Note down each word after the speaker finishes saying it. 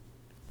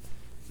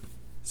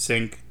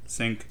Sync.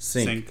 Sync.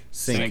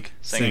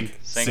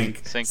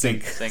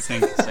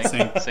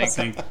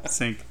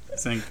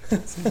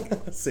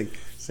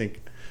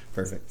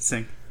 Perfect.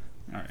 Sync.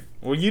 All right.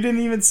 Well, you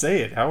didn't even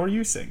say it. How are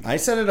you singing? I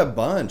said it a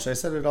bunch. I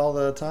said it all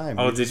the time.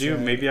 Oh, did you?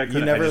 Maybe I couldn't.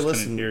 You never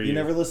listen. You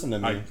never listen to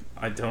me.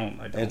 I don't.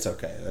 It's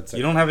okay. That's okay.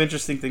 You don't have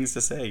interesting things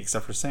to say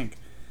except for sync.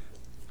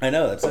 I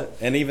know, that's it.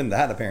 And even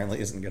that apparently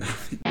isn't good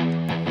enough.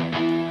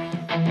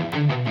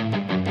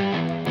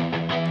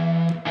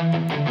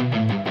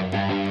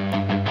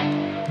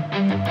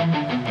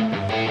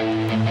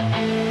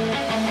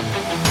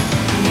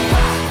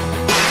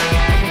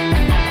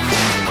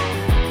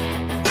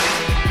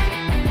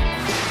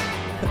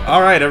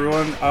 All right,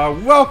 everyone.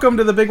 Welcome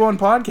to the Big One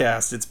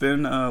Podcast. It's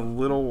been a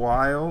little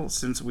while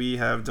since we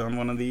have done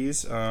one of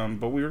these,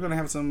 but we were going to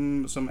have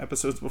some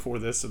episodes before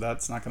this, so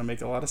that's not going to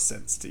make a lot of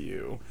sense to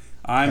you.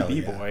 I'm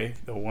B-Boy,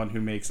 the one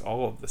who makes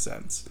all of the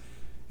sense.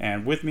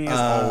 And with me, as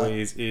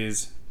always,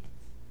 is...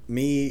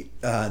 Me,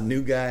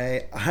 new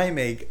guy. I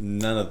make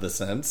none of the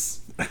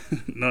sense.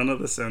 None of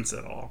the sense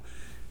at all.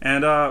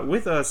 And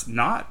with us,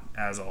 not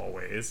as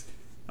always,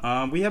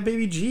 we have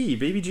Baby G.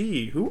 Baby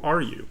G, who are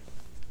you?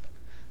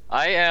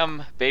 I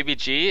am Baby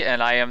G,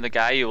 and I am the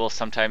guy you will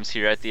sometimes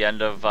hear at the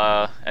end of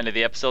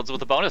the episodes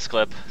with a bonus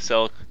clip.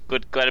 So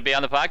glad to be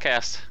on the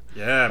podcast.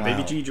 Yeah, wow.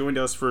 Baby G joined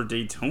us for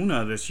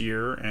Daytona this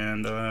year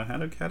and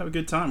had a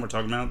good time. We're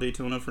talking about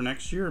Daytona for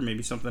next year,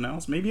 maybe something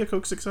else, maybe a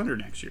Coke 600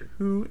 next year.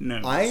 Who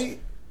knows? I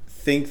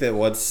think that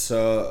what's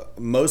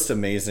most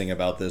amazing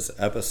about this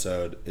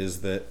episode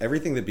is that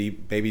everything that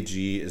Baby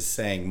G is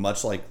saying,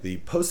 much like the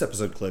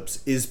post-episode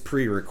clips, is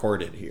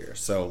pre-recorded here.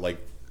 So,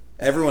 like,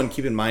 everyone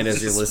keep in mind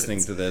as you're listening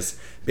to this,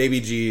 Baby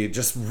G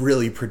just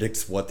really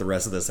predicts what the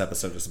rest of this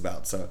episode is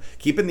about. So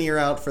keep an ear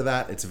out for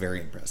that. It's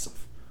very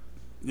impressive.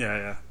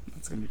 Yeah.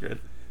 That's going to be good.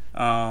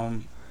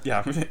 I'm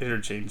going to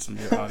interchange some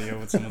of your audio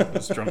with some of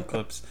those drum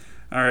clips.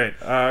 All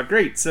right.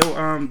 Great. So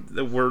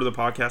we're the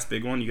Podcast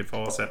Big One. You can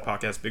follow us at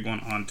Podcast Big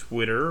One on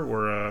Twitter.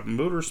 We're a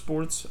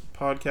motorsports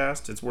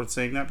podcast. It's worth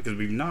saying that because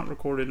we've not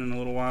recorded in a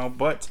little while.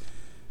 But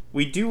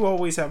we do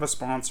always have a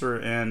sponsor.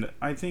 And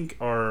I think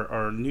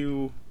our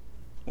new...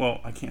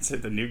 Well, I can't say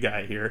the new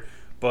guy here,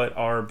 but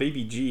our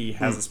Baby G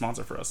has a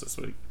sponsor for us this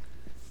week.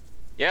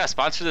 Yeah,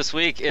 sponsor this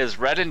week is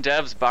Red and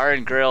Dev's Bar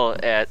and Grill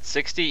at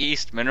 60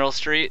 East Mineral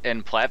Street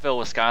in Platteville,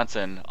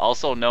 Wisconsin,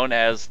 also known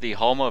as the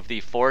home of the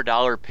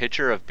 $4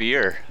 pitcher of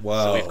beer.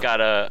 Wow. So we've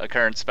got a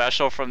current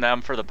special from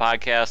them for the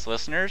podcast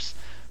listeners.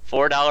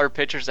 $4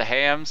 pitchers of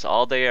hams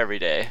all day, every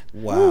day.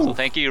 Wow. So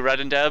thank you, Red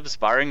and Dev's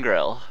Bar and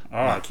Grill.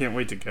 Oh, I can't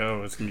wait to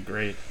go. It's going to be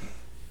great.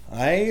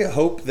 I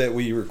hope that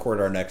we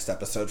record our next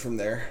episode from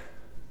there.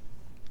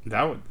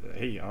 That would,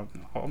 I'm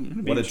going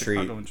to be what in a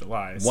Chicago treat. in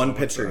July. One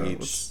pitcher each.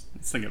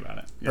 Let's think about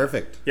it. Yeah.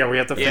 Perfect. Yeah, we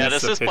have to finish Yeah,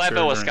 this is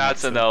Platteville,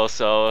 Wisconsin, though,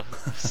 so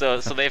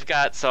they've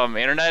got some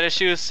internet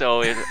issues,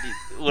 so a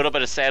little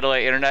bit of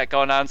satellite internet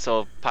going on,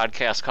 so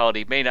podcast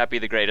quality may not be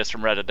the greatest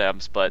from Red and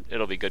Dev's, but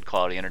it'll be good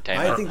quality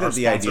entertainment. I think that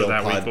the ideal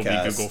podcast will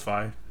be Google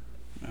Fi.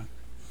 Yeah.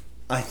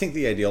 I think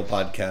the ideal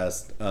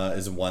podcast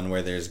is one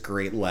where there's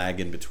great lag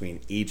in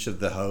between each of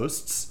the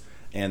hosts,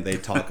 and they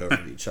talk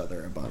over each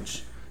other a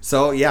bunch.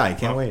 So, yeah, I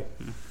can't wait.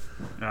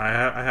 I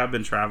have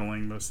been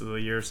traveling most of the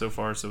year so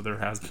far, so there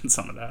has been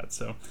some of that.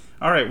 So,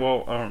 all right,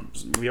 well,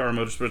 we are a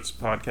motorsports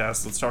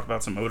podcast. Let's talk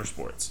about some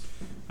motorsports.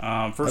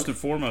 First and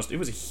foremost, it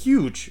was a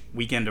huge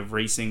weekend of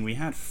racing. We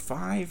had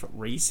 5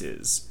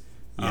 races.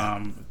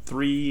 Yeah.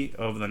 3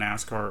 of the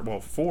NASCAR,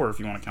 well, 4 if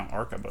you want to count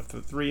ARCA, but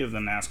 3 of the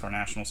NASCAR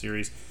National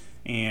Series,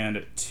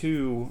 and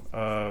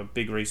 2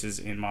 big races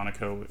in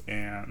Monaco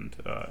and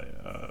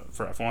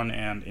for F1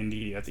 and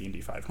Indy at the Indy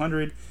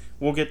 500.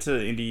 We'll get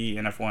to Indy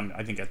and F1,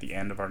 I think, at the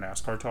end of our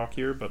NASCAR talk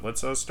here, but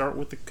let's start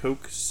with the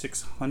Coke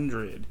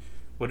 600.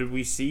 What did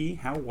we see?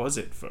 How was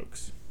it,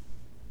 folks?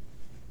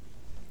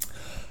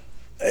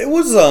 It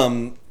was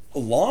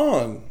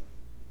long,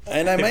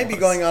 and I might be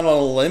going on a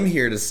limb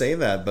here to say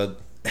that,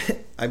 but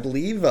I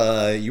believe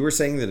you were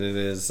saying that it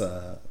is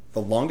the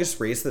longest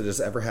race that has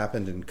ever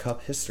happened in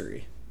Cup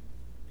history.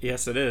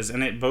 Yes, it is,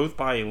 and it both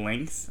by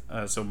length,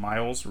 so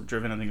miles were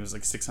driven, I think it was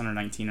like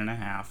 619 and a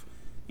half,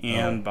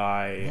 and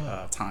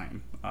by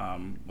time. I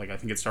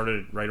think it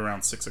started right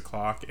around 6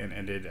 o'clock and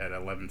ended at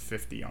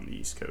 11:50 on the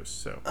East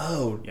Coast. So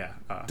yeah,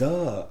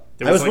 duh.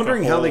 I was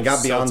wondering how they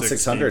got beyond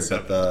 600,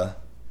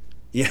 but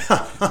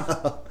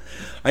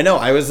I know.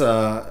 I was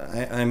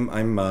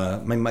I'm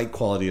my mic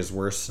quality is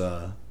worse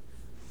than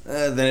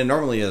it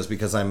normally is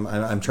because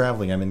I'm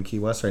traveling. I'm in Key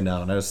West right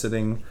now, and I was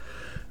sitting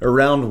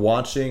around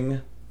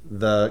watching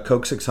the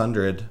Coke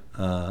 600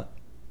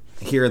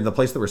 here in the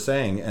place that we're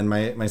staying, and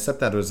my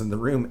stepdad was in the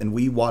room, and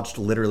we watched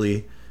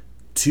literally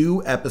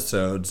 2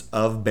 episodes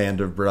of Band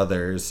of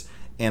Brothers,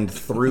 and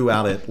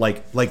throughout it,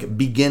 like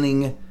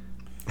beginning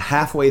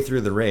halfway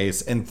through the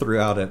race and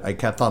throughout it, I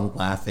kept on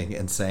laughing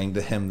and saying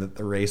to him that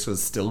the race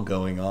was still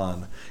going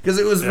on because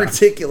it was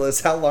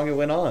ridiculous how long it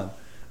went on.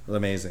 It was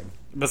amazing.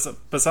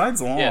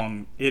 Besides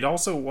long, it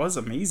also was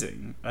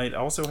amazing. It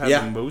also had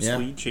the most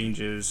lead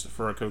changes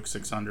for a Coke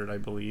 600, I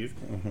believe.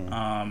 Mm-hmm.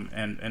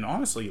 And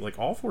honestly, like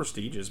all 4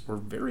 stages were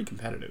very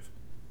competitive.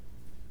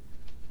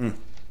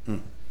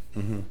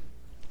 Mm-hmm.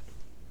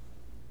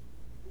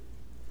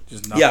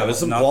 It was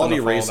some quality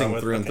racing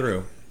through and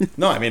through.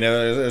 No, I mean,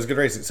 it was good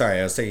racing. Sorry,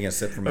 I was taking a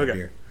sip from my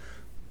beer.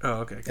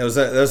 Oh, okay. It was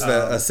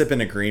a sip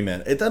in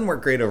agreement. It doesn't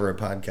work great over a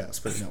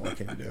podcast, but what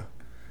can you do?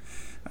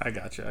 I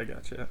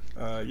gotcha.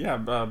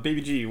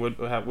 Baby G,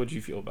 what'd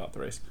you feel about the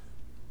race?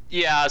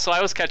 Yeah, so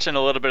I was catching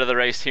a little bit of the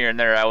race here and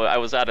there. I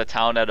was out of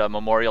town at a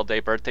Memorial Day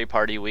birthday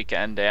party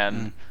weekend,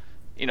 and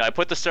I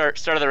put the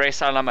start of the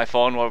race on my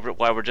phone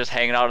while we're just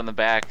hanging out in the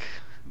back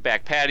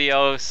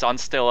patio.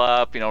 Sun's still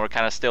up. We're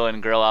kind of still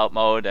in grill out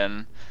mode,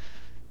 and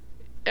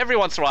every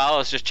once in a while I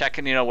was just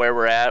checking, where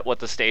we're at, what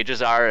the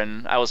stages are,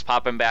 and I was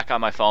popping back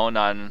on my phone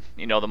on,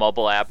 the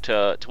mobile app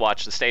to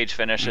watch the stage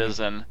finishes,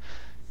 and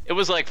it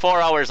was like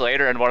 4 hours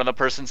later, and one of the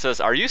person says,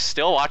 "Are you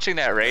still watching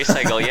that race?"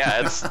 I go,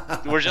 "Yeah,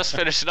 we're just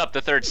finishing up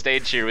the 3rd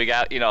stage here. We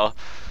got,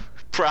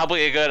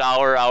 probably a good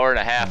hour and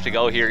a half to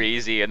go here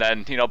easy, and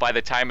then, by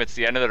the time it's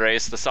the end of the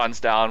race, the sun's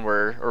down,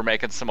 we're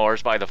making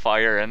s'mores by the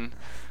fire, and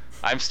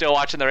I'm still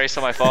watching the race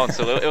on my phone."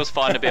 So it was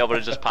fun to be able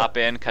to just pop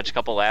in, catch a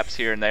couple laps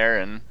here and there,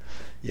 and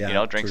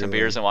drink some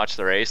beers and watch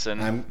the race,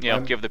 and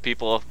give the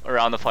people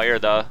around the fire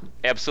the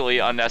absolutely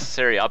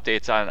unnecessary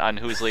updates on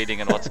who's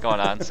leading and what's going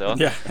on. So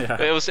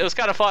it was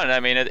kind of fun. I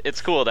mean, it's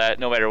cool that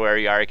no matter where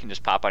you are, you can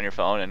just pop on your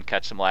phone and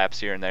catch some laps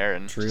here and there,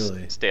 and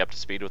just stay up to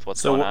speed with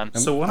what's going on.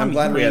 So what I'm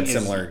glad we had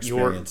similar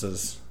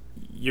experiences.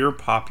 You're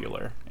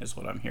popular, is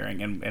what I'm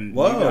hearing, and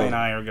you and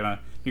I are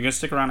you're gonna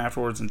stick around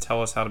afterwards and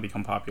tell us how to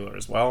become popular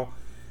as well.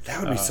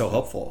 That would be so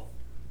helpful.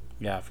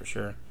 Yeah, for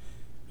sure.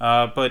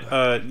 But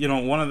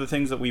one of the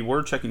things that we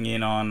were checking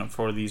in on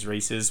for these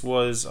races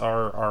was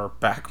our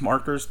back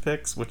markers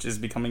picks, which is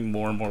becoming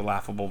more and more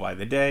laughable by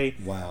the day.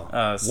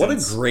 Wow. What a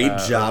great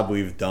job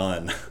we've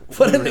done.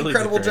 What an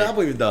incredible job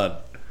we've done.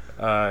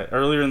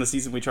 Earlier in the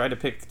season, we tried to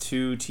pick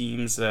 2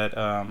 teams that,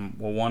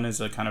 one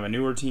is a kind of a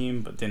newer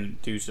team, but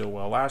didn't do so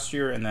well last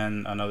year, and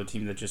then another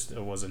team that just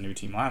was a new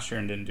team last year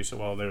and didn't do so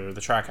well. They're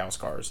the Trackhouse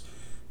cars.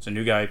 So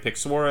new guy picked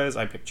Suarez,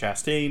 I picked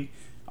Chastain.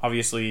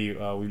 Obviously,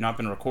 we've not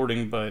been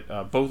recording,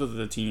 but both of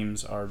the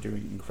teams are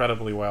doing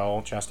incredibly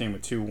well. Chastain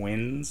with 2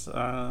 wins,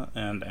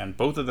 and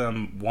both of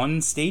them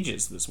won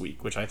stages this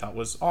week, which I thought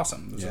was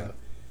awesome.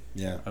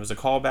 It was a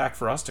callback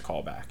for us to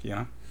call back,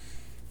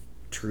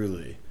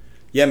 Truly.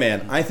 Yeah,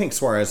 man, I think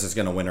Suarez is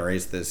going to win a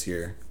race this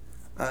year.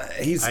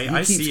 He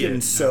keeps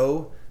getting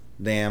so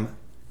damn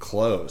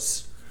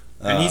close.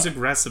 And he's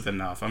aggressive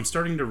enough. I'm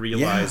starting to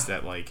realize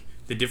that,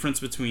 the difference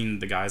between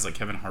the guys like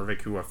Kevin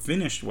Harvick, who have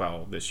finished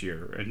well this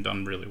year and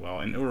done really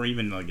well, or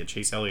even like a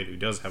Chase Elliott, who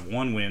does have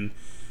 1 win,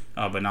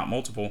 but not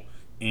multiple,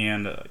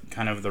 and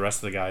kind of the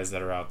rest of the guys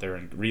that are out there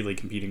and really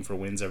competing for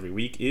wins every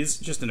week, is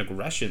just an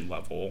aggression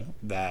level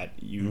that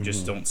you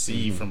just don't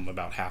see from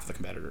about half the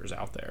competitors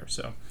out there.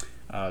 So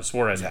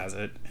Suarez has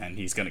it, and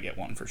he's going to get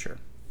 1 for sure.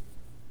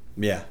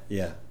 Yeah.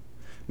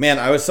 Man,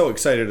 I was so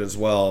excited as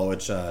well,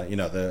 which,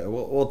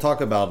 we'll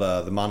talk about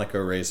the Monaco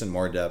race in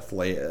more depth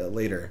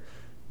later.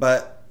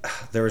 But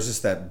there was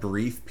just that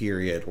brief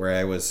period where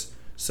I was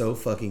so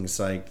fucking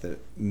psyched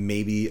that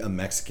maybe a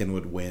Mexican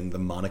would win the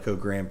Monaco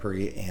Grand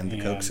Prix and the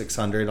Coke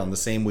 600 on the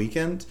same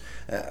weekend.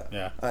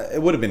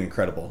 It would have been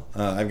incredible.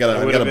 I've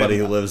got a buddy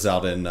who lives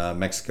out in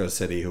Mexico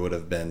City who would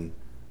have been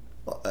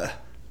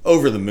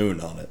over the moon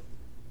on it.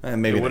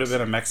 Maybe it would have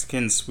been a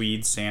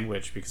Mexican-Swede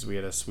sandwich because we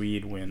had a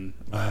Swede win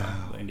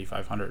the Indy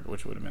 500,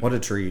 which would have been what a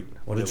treat!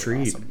 What really a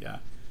treat! Awesome. Yeah,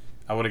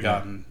 I would have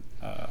gotten.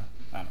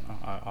 I don't know.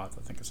 I'll have to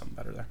think of something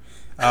better there.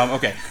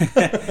 Okay.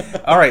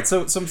 All right.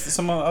 So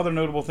some other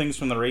notable things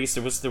from the race.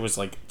 There was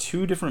like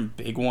 2 different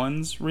big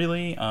ones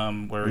really,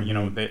 where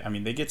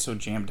they get so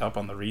jammed up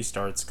on the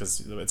restarts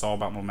because it's all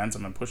about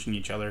momentum and pushing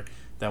each other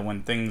that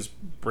when things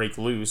break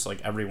loose,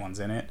 like everyone's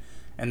in it.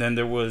 And then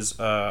there was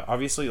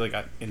obviously like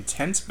an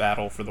intense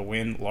battle for the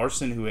win.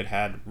 Larson, who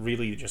had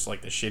really just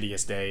like the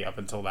shittiest day up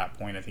until that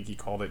point. I think he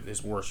called it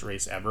his worst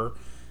race ever.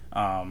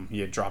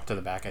 He had dropped to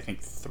the back, I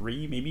think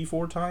 3, maybe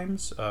 4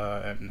 times,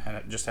 and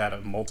had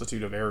a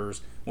multitude of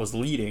errors, was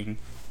leading.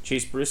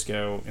 Chase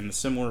Briscoe, in the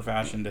similar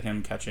fashion to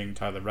him catching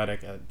Tyler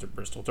Reddick at the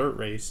Bristol Dirt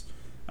Race,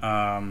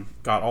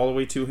 got all the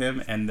way to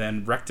him and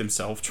then wrecked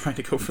himself trying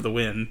to go for the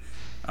win.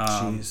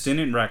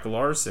 Didn't wreck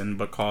Larson,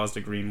 but caused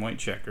a green-white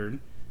checkered,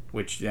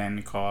 which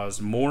then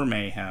caused more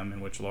mayhem in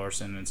which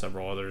Larson and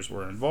several others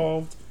were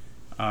involved.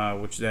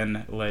 Which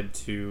then led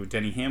to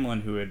Denny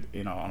Hamlin, who had,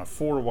 on a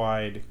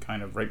 4-wide,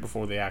 kind of right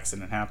before the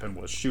accident happened,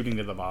 was shooting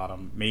to the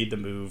bottom, made the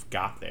move,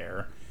 got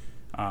there,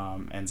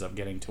 ends up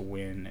getting to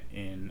win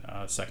in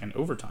a second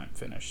overtime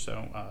finish.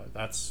 So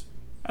that's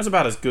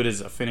about as good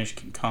as a finish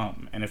can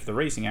come. And if the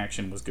racing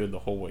action was good the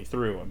whole way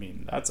through, I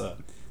mean, it's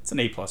an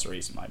A+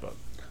 race in my book.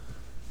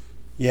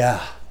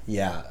 Yeah.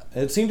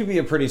 It seemed to be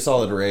a pretty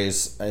solid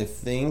race. I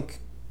think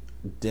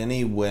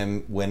Denny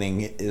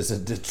winning is a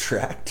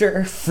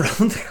detractor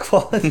from the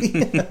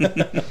quality.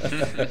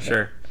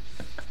 Sure.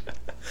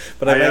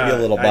 But I might be a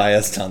little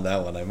biased on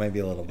that one. I might be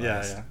a little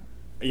biased. Yeah.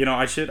 You know,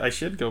 I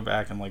should go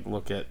back and like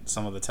look at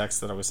some of the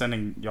texts that I was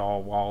sending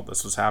y'all while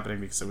this was happening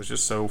because it was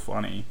just so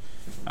funny.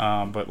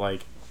 But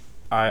like,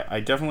 I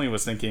definitely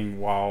was thinking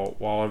while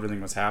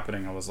everything was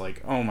happening, I was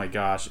like, oh my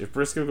gosh, if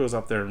Briscoe goes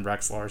up there and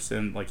wrecks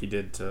Larson like he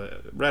did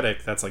to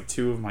Reddick, that's like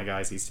 2 of my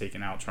guys he's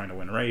taken out trying to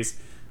win a race.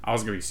 I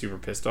was gonna be super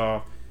pissed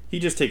off. He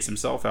just takes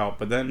himself out,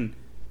 but then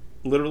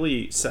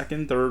literally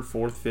 2nd, 3rd,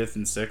 4th, 5th,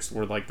 and 6th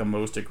were like the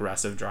most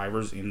aggressive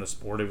drivers in the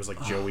sport. It was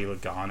like Joey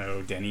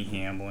Logano, Denny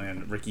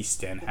Hamlin, Ricky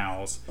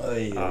Stenhouse,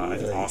 I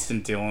think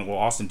Austin Dillon. Well,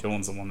 Austin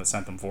Dillon's the one that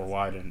sent them 4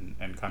 wide and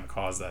kind of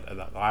caused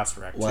that last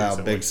wreck. Wow, too.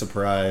 So, big like,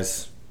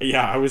 surprise.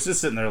 Yeah, I was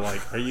just sitting there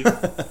like, are you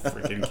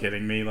freaking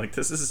kidding me? Like,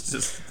 this is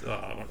just...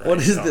 right, what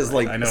is this,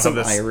 right. like, some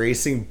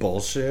iRacing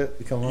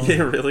bullshit? Come on. Yeah,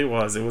 it really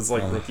was. It was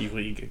like Rookie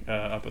League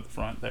up at the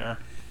front there.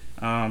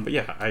 But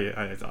yeah,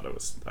 I thought it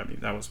was... I mean,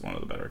 that was one of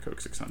the better Coke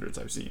 600s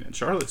I've seen. And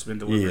Charlotte's been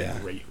delivering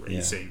great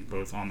racing,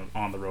 both on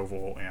the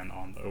Roval and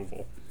on the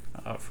Oval,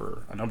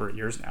 for a number of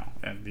years now.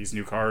 And these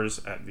new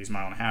cars at these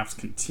 1.5 miles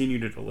continue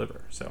to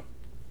deliver, so...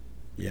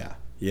 Yeah.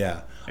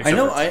 I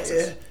know,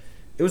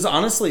 it was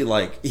honestly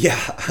like,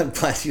 I'm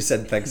glad you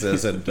said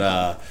Texas, and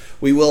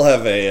we will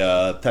have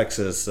a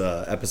Texas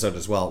episode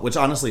as well, which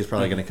honestly is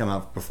probably going to come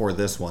out before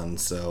this one,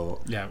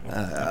 so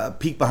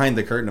peek behind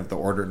the curtain of the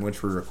order in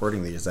which we're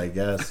recording these, I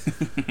guess.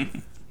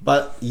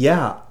 But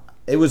yeah,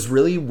 it was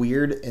really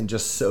weird and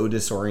just so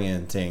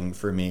disorienting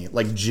for me,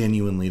 like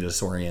genuinely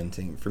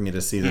disorienting for me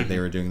to see that they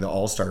were doing the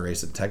All-Star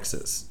race at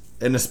Texas,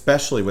 and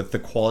especially with the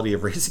quality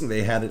of racing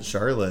they had at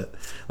Charlotte.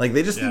 Like,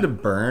 they just need to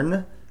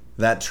burn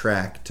that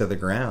track to the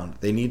ground.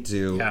 They need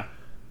to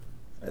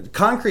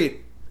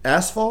concrete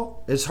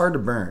asphalt is hard to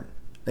burn.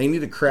 They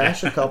need to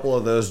crash a couple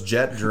of those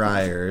jet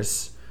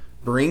dryers,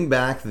 bring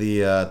back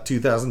the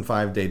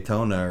 2005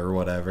 Daytona or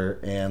whatever,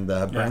 and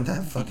burn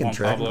that fucking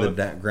track to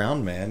the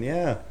ground, man.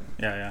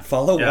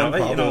 Follow Juan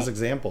Pablo's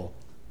example.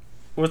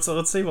 Let's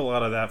save a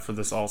lot of that for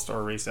this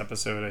All-Star race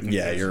episode. I think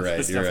you're right.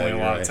 There's definitely a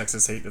lot of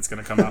Texas hate that's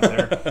going to come out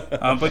there.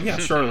 But yeah,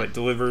 Charlotte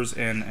delivers,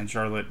 and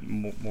Charlotte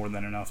more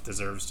than enough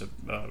deserves to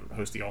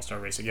host the All-Star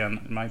race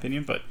again, in my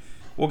opinion. But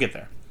we'll get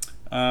there.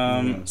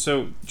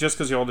 So just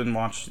because y'all didn't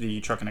watch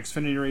the Truck and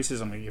Xfinity races,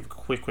 I'm going to give a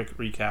quick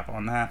recap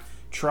on that.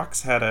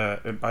 Trucks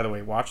had by the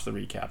way, watch the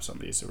recaps on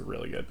these. They were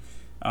really good.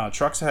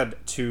 Trucks had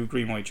 2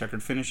 green, white,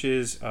 checkered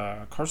finishes.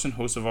 Carson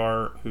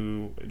Hocevar,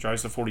 who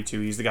drives the 42,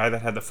 he's the guy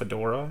that had the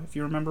fedora, if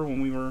you remember, when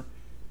we were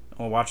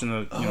watching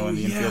the in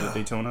the infield at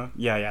Daytona.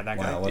 Yeah, that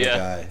guy. Wow, what a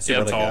guy.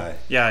 Super tall. Guy.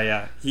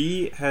 Yeah.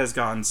 He has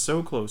gotten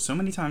so close so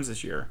many times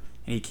this year,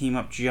 and he came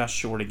up just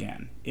short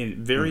again.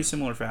 In very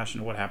similar fashion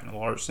to what happened to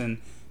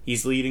Larson.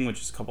 He's leading with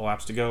just a couple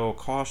laps to go.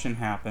 Caution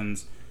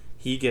happens.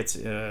 He gets,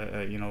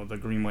 the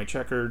green, white,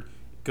 checkered.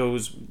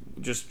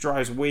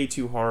 Drives way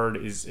too hard.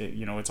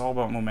 It's all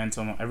about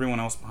momentum.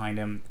 Everyone else behind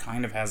him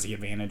kind of has the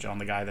advantage on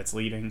the guy that's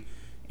leading,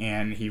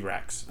 and he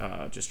wrecks,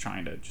 just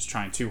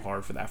trying too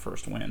hard for that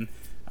first win.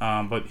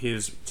 But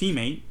his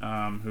teammate,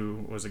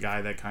 who was a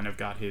guy that kind of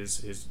got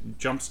his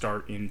jump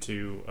start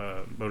into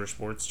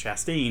motorsports,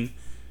 Chastain,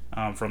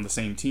 from the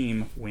same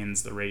team,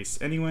 wins the race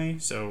anyway.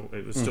 So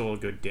it was still a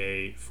good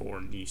day for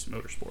Nice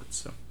Motorsports.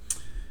 So.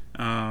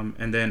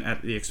 And then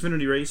at the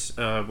Xfinity race,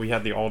 we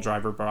had the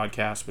all-driver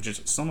broadcast, which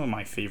is some of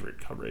my favorite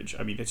coverage.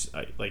 I mean, it's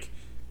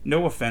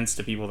no offense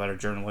to people that are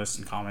journalists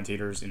and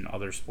commentators in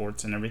other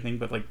sports and everything,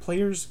 but like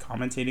players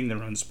commentating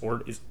their own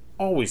sport is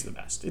always the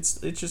best. It's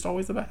just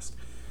always the best.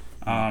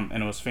 And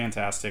it was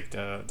fantastic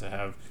to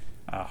have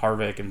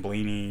Harvick and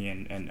Blaney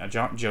and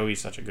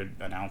Joey's such a good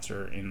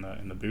announcer in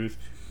the booth.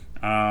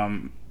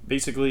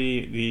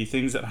 Basically, the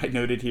things that I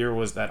noted here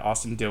was that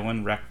Austin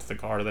Dillon wrecked the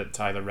car that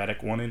Tyler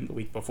Reddick won in the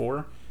week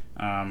before.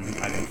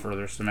 I think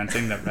further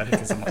cementing that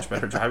Reddick is a much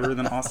better driver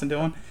than Austin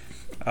Dillon.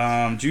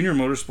 Junior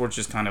Motorsports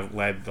just kind of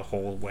led the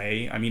whole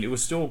way. I mean, it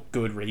was still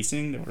good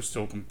racing. There were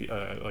still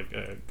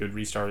good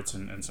restarts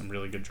and some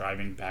really good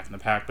driving back in the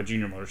pack. But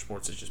Junior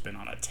Motorsports has just been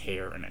on a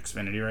tear in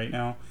Xfinity right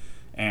now.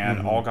 And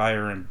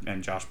Allgaier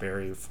and Josh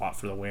Berry fought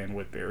for the win,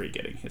 with Berry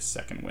getting his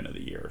 2nd win of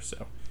the year.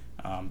 So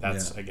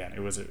again, it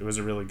was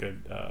a really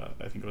good.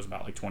 I think it was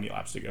about like 20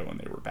 laps to go, and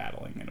they were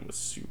battling, and it was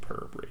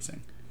superb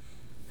racing.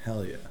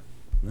 Hell yeah,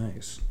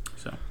 nice.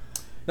 So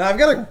now I've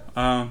got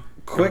a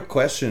quick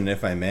question,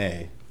 if I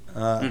may.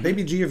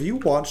 Baby G, have you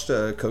watched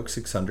a Coke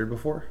 600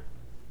 before?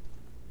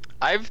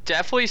 I've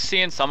definitely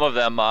seen some of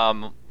them.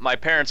 My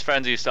parents'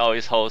 friends used to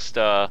always host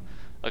a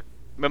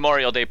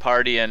Memorial Day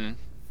party, and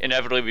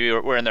inevitably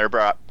we're in their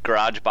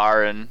garage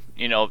bar, and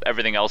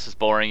everything else is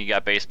boring. You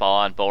got baseball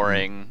on,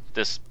 boring.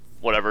 This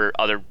whatever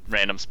other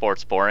random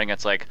sports boring.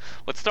 It's like,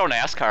 let's throw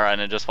NASCAR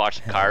on and just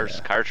watch the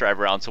cars drive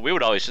around. So we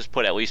would always just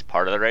put at least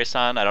part of the race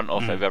on. I don't know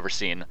if I've ever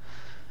seen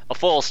a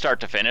full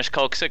start to finish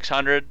Coke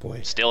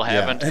 600. Still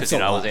haven't, because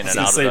I was in and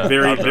out of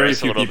the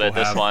race a little bit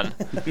this one.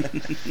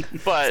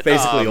 But it's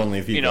basically only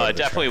if you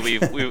definitely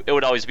it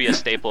would always be a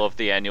staple of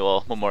the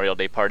annual Memorial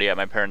Day party at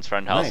my parents'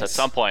 friend's house. Nice. At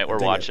some point we're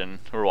watching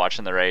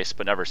the race,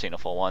 but never seen a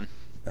full one.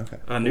 Okay.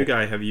 New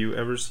guy, have you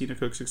ever seen a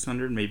Coke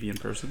 600? Maybe in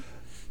person?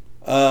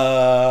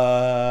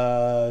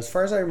 As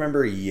far as I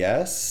remember,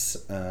 yes.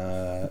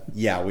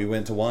 Yeah, we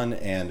went to one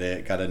and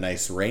it got a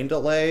nice rain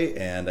delay,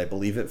 and I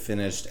believe it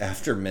finished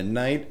after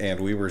midnight, and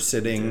we were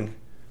sitting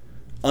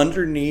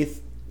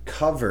underneath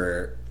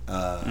cover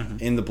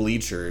in the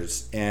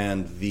bleachers,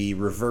 and the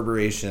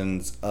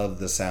reverberations of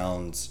the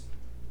sounds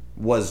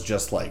was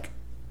just like,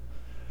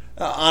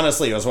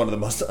 honestly, it was one of the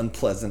most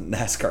unpleasant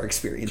NASCAR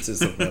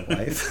experiences of my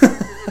life.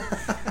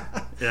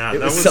 Yeah,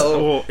 it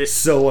was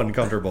so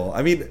uncomfortable.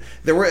 I mean,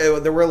 there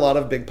were a lot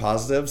of big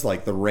positives,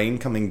 like the rain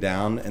coming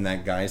down and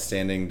that guy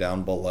standing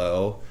down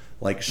below,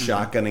 like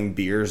shotgunning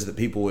beers that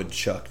people would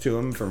chuck to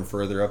him from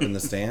further up in the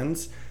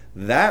stands.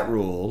 That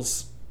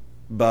rules.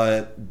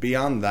 But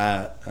beyond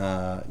that,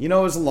 it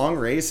was a long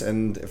race,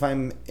 and if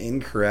I'm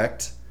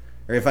incorrect,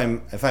 or if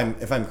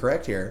I'm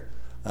correct here,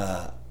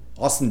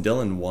 Austin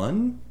Dillon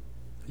won.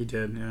 He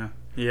did, yeah.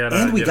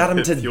 And we got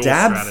him to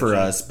dab for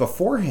us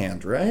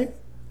beforehand, right?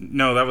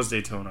 No, that was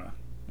Daytona.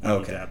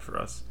 Okay. He dabbed for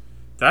us.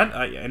 That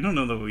I don't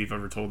know that we've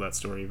ever told that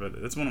story, but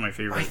it's one of my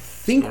favorite. I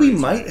think we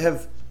might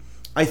have.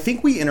 I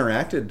think we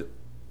interacted.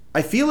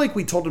 I feel like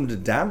we told him to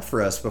dab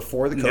for us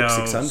before the Coke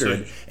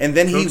 600, and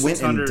then he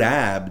went and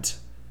dabbed.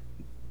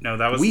 No,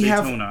 that was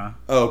Daytona.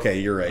 Okay,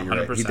 you're right.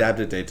 He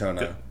dabbed at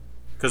Daytona.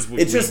 Because we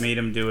made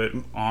him do it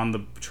on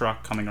the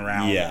truck coming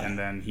around, and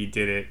then he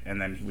did it, and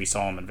then we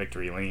saw him in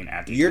Victory Lane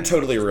at Daytona. You're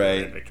totally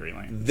right. Victory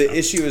Lane. The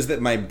issue is that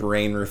my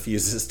brain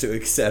refuses to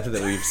accept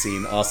that we've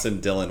seen Austin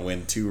Dillon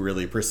win 2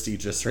 really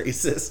prestigious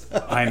races.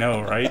 I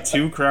know, right?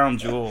 2 crown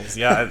jewels.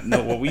 Yeah,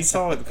 no, what we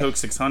saw at the Coke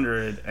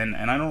 600, and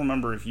I don't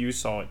remember if you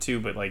saw it too,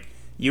 but like,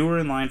 you were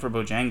in line for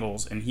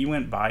Bojangles, and he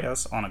went by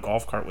us on a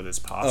golf cart with his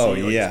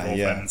posse, his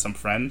girlfriend and some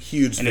friend.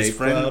 Huge and his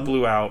friend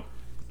blew out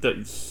the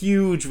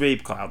huge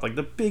vape cloud, like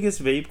the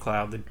biggest vape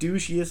cloud, the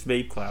douchiest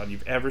vape cloud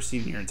you've ever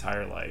seen in your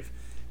entire life.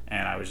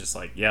 And I was just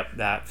like, "Yep,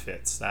 that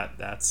fits.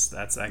 That's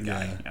that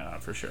guy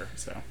for sure."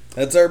 So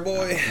that's our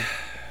boy.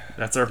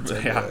 It's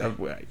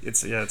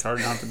hard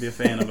not to be a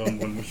fan of him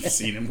when we've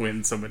seen him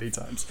win so many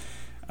times.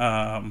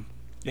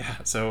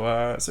 So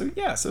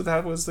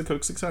that was the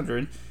Coke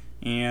 600.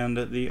 And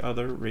the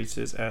other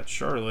races at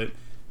Charlotte.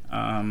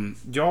 Do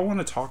y'all want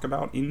to talk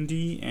about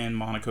Indy and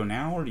Monaco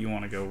now, or do you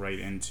want to go right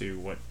into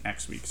what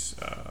next week's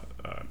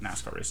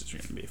NASCAR races are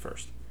going to be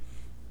first?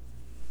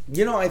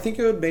 I think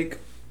it would make...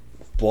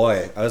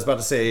 Boy, I was about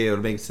to say it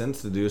would make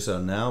sense to do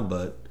so now,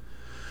 but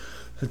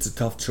it's a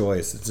tough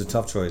choice.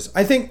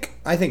 I think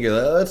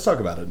let's talk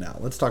about it now.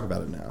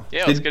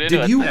 Yeah, let's get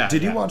into it.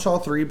 Did you watch all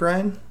 3,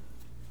 Brian?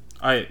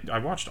 I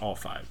watched all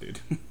 5,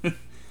 dude.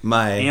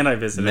 And I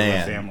visited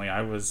my family.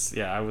 I was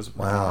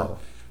wow.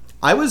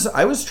 I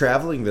was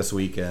traveling this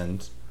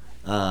weekend.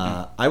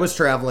 I was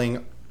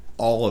traveling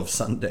all of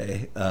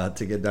Sunday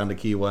to get down to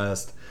Key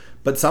West,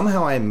 but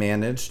somehow I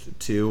managed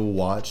to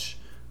watch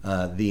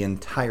the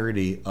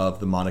entirety of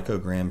the Monaco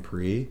Grand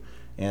Prix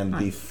and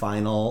the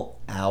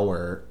final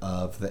hour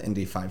of the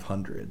Indy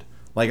 500.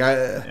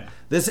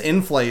 This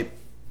in-flight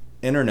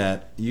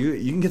internet, you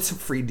can get some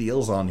free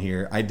deals on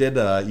here. I did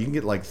you can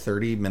get like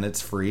 30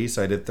 minutes free,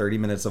 so I did 30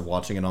 minutes of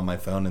watching it on my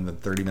phone and then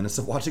 30 minutes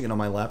of watching it on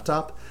my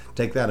laptop.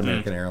 Take that,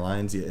 American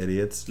Airlines, you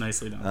idiots.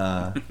 Nicely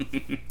done.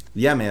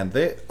 Yeah, man,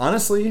 they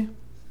honestly.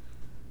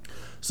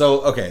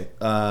 So okay,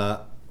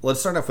 let's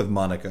start off with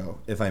Monaco,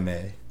 if I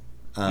may.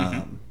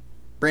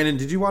 Brandon,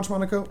 did you watch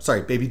Monaco?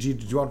 Sorry, Baby G,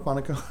 did you watch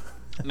Monaco?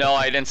 No,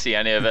 I didn't see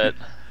any of it.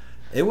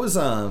 It was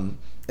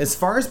as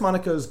far as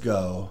Monacos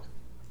go,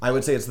 I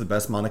would say it's the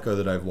best Monaco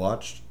that I've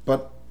watched,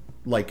 but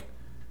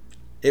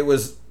it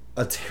was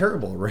a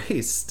terrible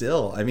race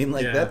still. I mean,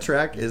 that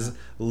track is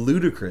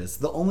ludicrous.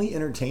 The only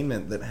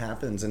entertainment that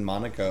happens in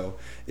Monaco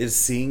is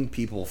seeing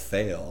people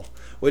fail,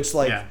 which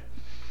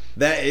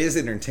that is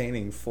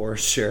entertaining for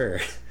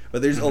sure.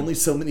 But there's only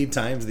so many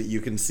times that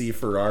you can see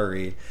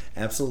Ferrari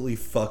absolutely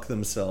fuck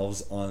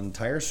themselves on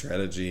tire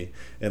strategy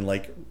and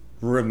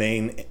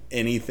remain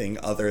anything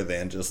other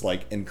than just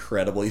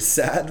incredibly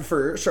sad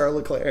for Charles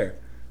Leclerc.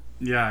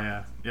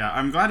 Yeah.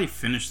 I'm glad he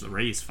finished the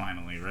race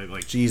finally, right?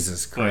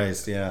 Jesus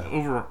Christ, yeah.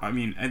 Overall, I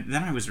mean, and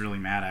then I was really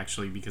mad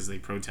actually because they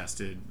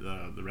protested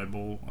the Red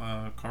Bull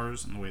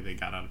cars and the way they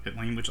got out of pit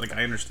lane, which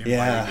I understand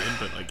why they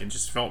did, but it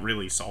just felt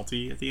really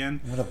salty at the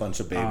end. What a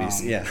bunch of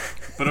babies, yeah.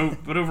 but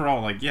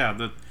overall,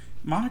 the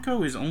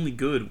Monaco is only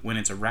good when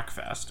it's a wreck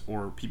fest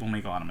or people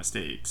make a lot of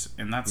mistakes,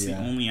 and that's the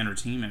only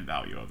entertainment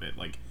value of it.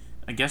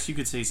 I guess you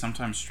could say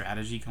sometimes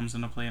strategy comes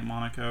into play at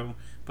Monaco,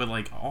 but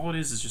all it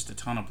is just a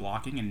ton of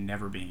blocking and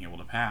never being able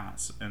to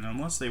pass. And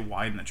unless they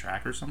widen the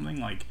track or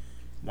something,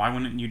 why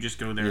wouldn't you just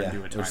go there and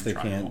do a time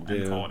trial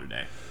and call it a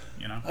day?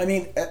 I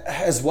mean,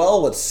 as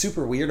well, what's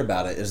super weird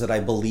about it is that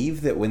I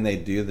believe that when they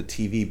do the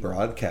TV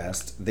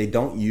broadcast, they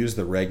don't use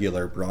the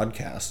regular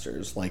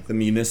broadcasters. The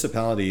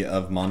municipality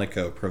of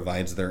Monaco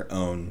provides their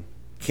own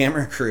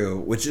camera crew,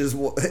 which is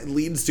what it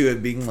leads to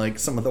it being like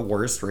some of the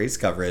worst race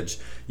coverage.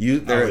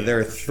 There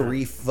are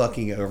 3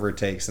 fucking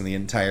overtakes in the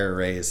entire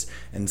race,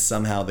 and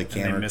somehow the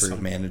camera crew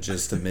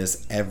manages to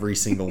miss every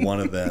single one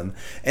of them.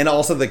 And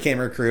also the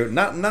camera crew,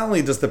 not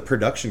only does the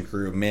production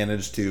crew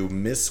manage to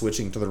miss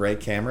switching to the right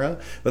camera,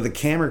 but the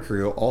camera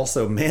crew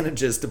also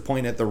manages to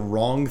point at the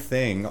wrong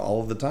thing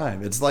all of the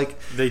time. It's like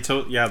they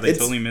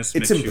totally miss.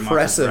 It's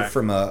impressive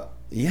from a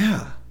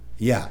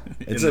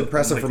It's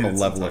impressive from a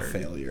level of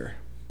failure.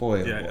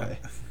 Boy, oh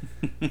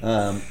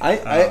boy.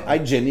 I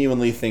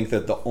genuinely think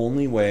that the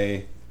only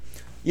way,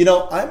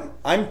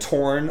 I'm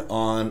torn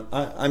on.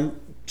 I'm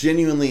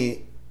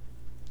genuinely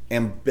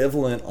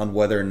ambivalent on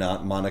whether or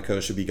not Monaco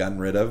should be gotten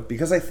rid of,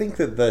 because I think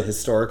that the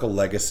historical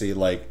legacy,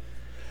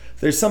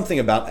 there's something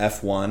about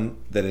F1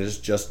 that is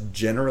just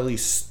generally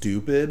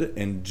stupid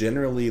and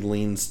generally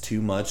leans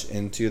too much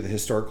into the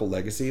historical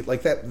legacy.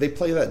 Like that, they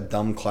play that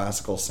dumb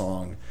classical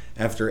song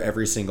after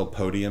every single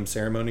podium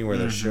ceremony where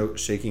they're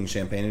shaking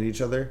champagne at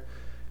each other.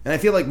 And I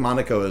feel like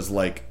Monaco is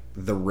like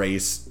the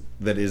race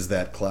that is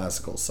that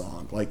classical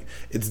song. Like,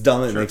 it's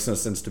dumb, it makes no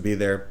sense to be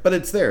there, but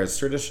it's there, it's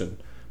tradition.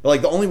 But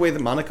like, the only way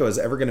that Monaco is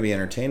ever going to be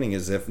entertaining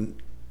is if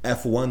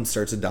F1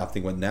 starts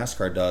adopting what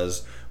NASCAR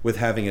does with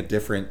having a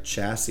different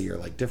chassis or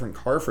like different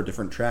car for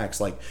different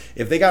tracks. Like,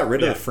 if they got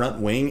rid of the front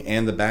wing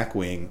and the back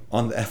wing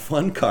on the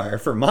F1 car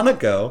for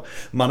Monaco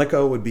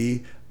would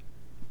be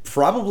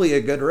probably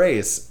a good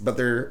race, but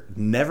they're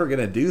never going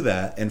to do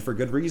that, and for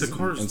good reason.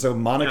 And so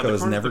Monaco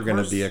is never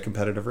going to be a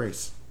competitive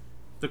race.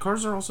 The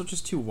cars are also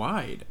just too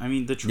wide. I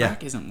mean, the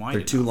track isn't wide enough.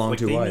 They're too long,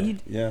 too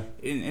wide.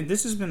 And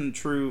this has been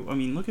true. I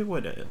mean, look at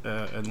what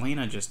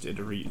Atlanta just did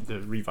to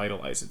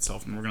revitalize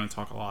itself. And we're going to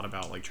talk a lot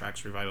about like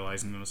tracks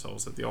revitalizing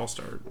themselves at the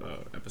All-Star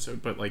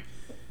episode. But like,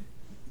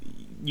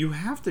 you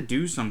have to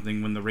do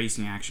something when the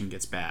racing action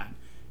gets bad.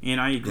 And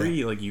I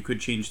agree, like, you could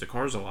change the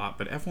cars a lot,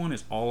 but F1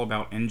 is all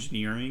about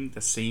engineering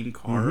the same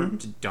car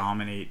to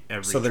dominate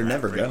every So they're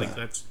never gonna. Like,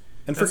 that's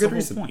for good the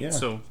reason. whole point.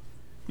 So,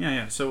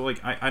 So, like,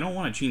 I don't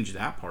want to change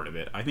that part of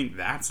it. I think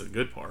that's a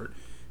good part.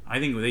 I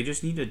think they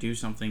just need to do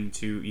something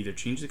to either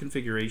change the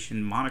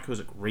configuration. Monaco's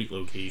a great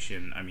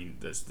location. I mean,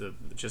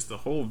 just the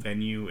whole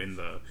venue and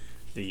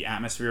the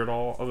atmosphere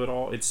of it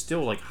all. It's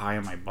still like high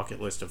on my bucket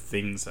list of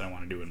things that I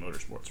want to do in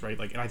motorsports, right?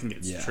 Like, and I think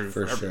it's true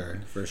for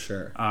everyone. For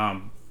sure.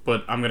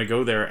 But I'm gonna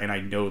go there, and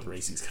I know the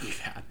racing's gonna be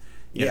bad.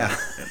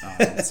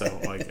 So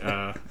like,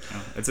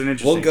 it's an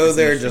interesting. We'll go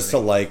there just to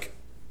like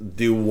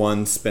do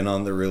one spin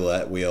on the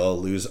roulette wheel,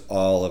 lose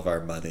all of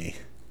our money.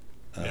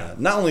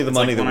 Not only the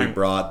money that we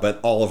brought, but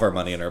all of our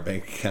money in our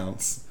bank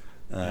accounts.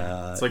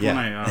 It's like when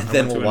I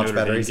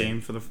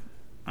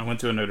went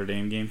to a Notre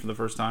Dame game for the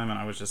first time, and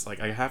I was just like,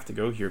 I have to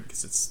go here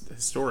because it's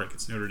historic.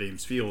 It's Notre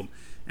Dame's field,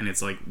 and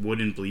it's like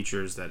wooden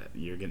bleachers that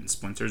you're getting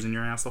splinters in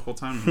your ass the whole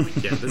time. I'm like,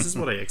 this is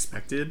what I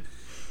expected.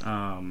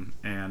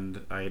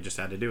 And I just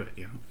had to do it,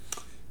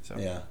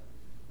 So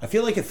I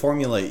feel like at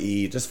Formula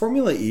E, does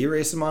Formula E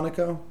race in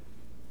Monaco?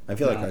 I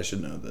feel like I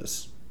should know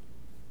this.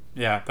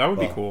 Yeah, that would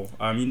be cool.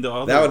 I mean,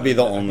 that would be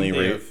the only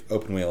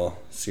open wheel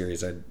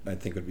series I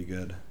think would be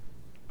good.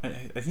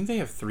 I think they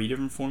have 3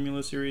 different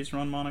Formula Series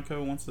run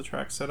Monaco once the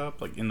track's set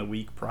up, like in the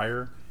week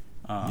prior.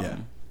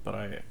 But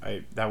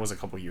I that was a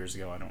couple years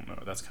ago. I don't know.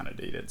 That's kind of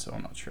dated, so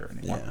I'm not sure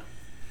anymore.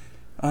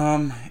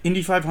 Yeah.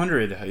 Indy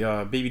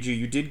 500, Baby G,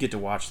 you did get to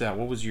watch that.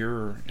 What was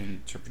your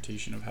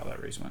interpretation of how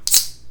that race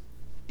went?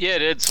 Yeah, it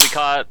did. So we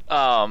caught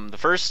the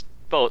first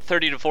about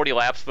 30 to 40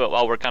 laps, but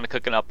while we're kind of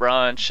cooking up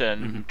brunch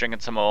and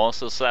drinking some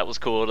mimosas, so that was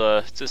cool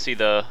to see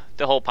the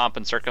whole pomp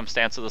and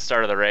circumstance of the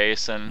start of the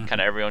race, and kind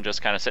of everyone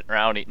just kind of sitting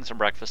around eating some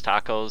breakfast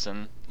tacos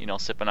and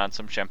sipping on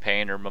some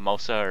champagne or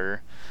mimosa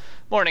or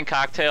morning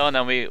cocktail, and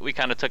then we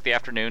kind of took the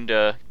afternoon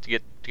to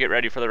get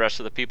ready for the rest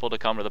of the people to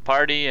come to the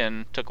party,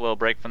 and took a little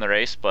break from the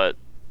race. But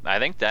I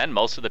think then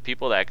most of the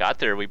people that got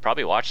there, we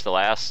probably watched the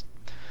last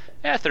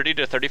 30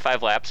 to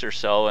 35 laps or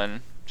so, and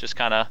just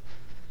kind of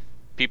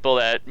people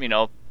that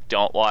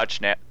don't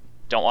watch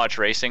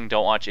racing,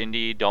 don't watch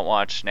Indy, don't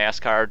watch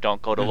NASCAR,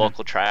 don't go to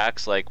local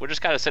tracks. Like, we're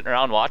just kind of sitting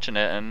around watching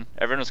it, and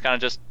everyone was kind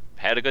of just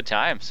had a good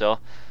time. So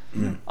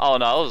all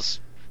in all, it was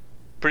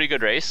a pretty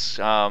good race.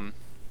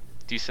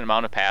 Decent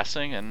amount of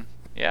passing, and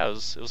it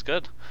was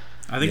good.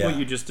 I think what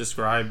you just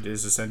described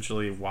is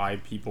essentially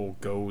why people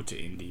go to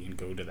Indy and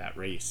go to that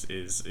race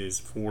is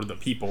for the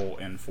people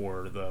and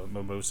for the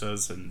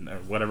mimosas and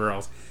whatever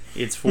else.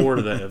 It's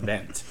for the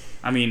event.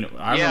 I mean,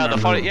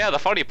 the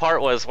funny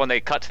part was when they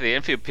cut to the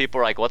infield, people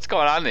were like, "What's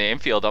going on in the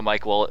infield?" I'm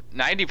like, "Well,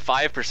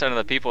 95% of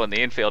the people in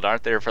the infield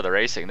aren't there for the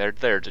racing. They're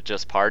there to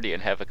just party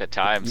and have a good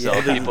time." So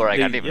people are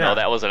like, "I didn't even know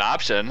that was an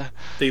option."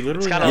 They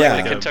literally, it's kind of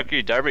like the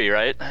Kentucky Derby,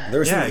 right?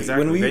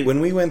 Exactly. When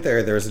we went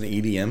there was an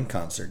EDM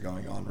concert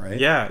going on, right?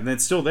 Yeah, and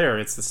it's still there.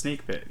 It's the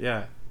Snake Pit.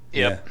 Yeah.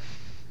 Yep.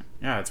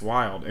 Yeah, it's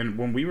wild. And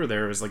when we were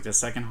there, it was like the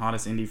second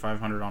hottest Indy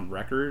 500 on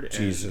record.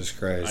 Jesus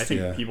Christ! I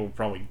think people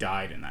probably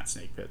died in that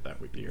Snake Pit that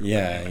year.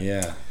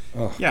 Yeah.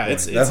 Oh, yeah,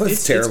 that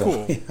was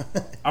terrible. It's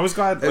cool. I was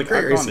glad. Like,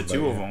 I've gone to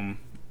 2 of them.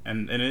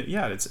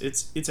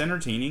 it's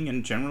entertaining,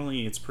 and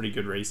generally it's pretty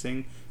good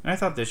racing. And I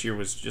thought this year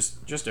was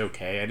just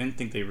okay. I didn't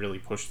think they really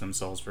pushed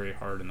themselves very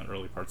hard in the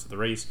early parts of the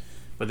race.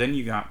 But then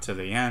you got to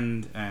the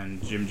end,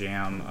 and Jim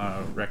Jam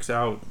wrecks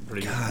out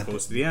pretty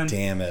close to the end.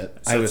 Damn it.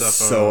 I was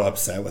so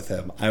upset with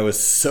him. I was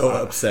so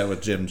upset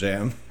with Jim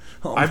Jam.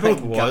 Oh I both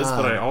was,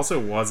 but I also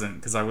wasn't,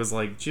 because I was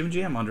like, Jim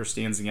Jam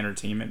understands the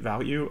entertainment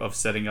value of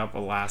setting up a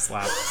last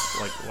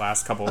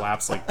couple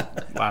laps,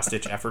 like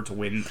last-ditch effort to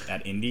win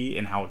at Indy,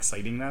 and how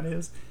exciting that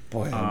is.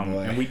 Boy, oh boy.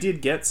 And we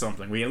did get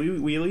something. We at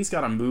least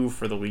got a move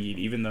for the lead,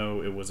 even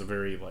though it was a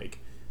very,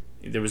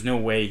 there was no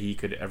way he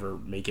could ever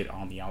make it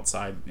on the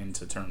outside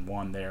into turn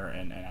one there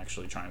and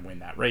actually try and win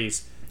that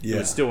race. Yeah. It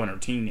was still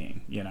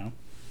entertaining,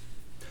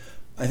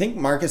 I think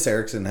Marcus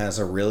Ericsson has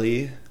a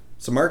really...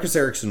 So Marcus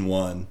Ericsson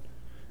won.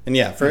 And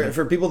yeah,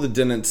 for people that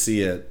didn't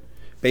see it,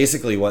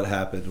 basically what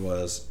happened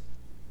was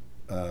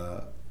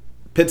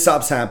pit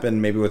stops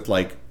happened maybe with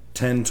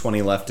 10,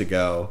 20 left to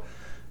go.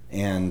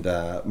 And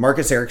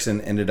Marcus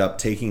Ericsson ended up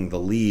taking the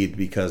lead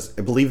because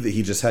I believe that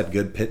he just had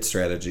good pit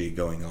strategy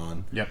going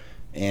on. Yep.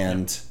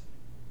 And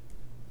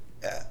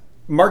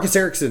Marcus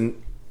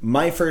Ericsson,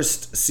 my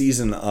first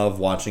season of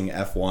watching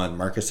F1,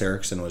 Marcus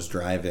Ericsson was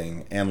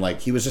driving, and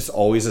he was just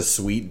always a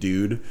sweet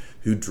dude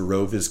who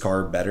drove his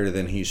car better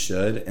than he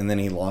should, and then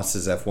he lost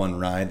his F1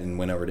 ride and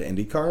went over to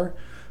IndyCar. Or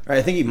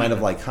I think he might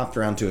have hopped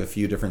around to a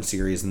few different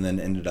series and then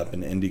ended up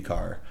in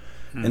IndyCar.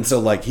 And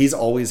so he's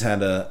always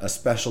had a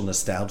special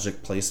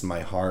nostalgic place in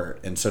my heart,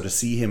 and so to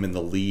see him in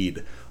the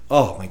lead,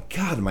 oh my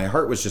God, my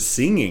heart was just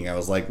singing. I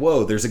was like,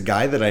 whoa, there's a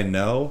guy that I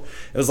know.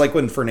 It was like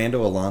when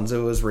Fernando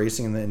Alonso was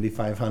racing in the Indy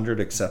 500,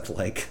 except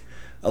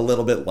a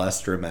little bit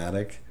less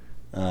dramatic.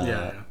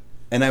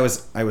 And I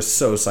was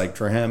so psyched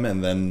for him.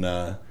 And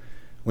then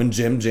when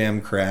Jim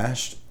Jam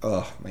crashed,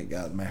 oh my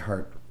God, my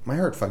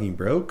heart fucking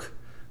broke.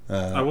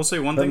 I will say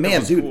one thing that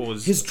was cool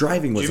was his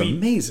driving was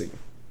amazing.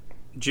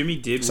 Jimmy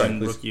did win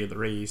Rookie of the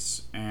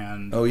Race,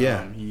 and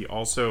he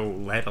also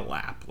led a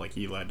lap.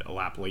 He led a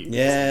lap late.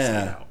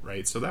 Yeah.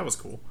 Right? So that was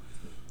cool.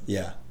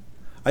 Yeah.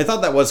 I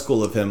thought that was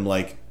cool of him.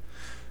 I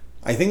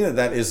think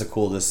that is a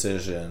cool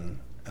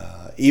decision.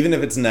 Even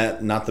if it's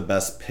not the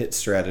best pit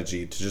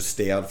strategy to just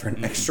stay out for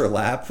an extra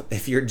lap,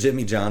 if you're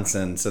Jimmy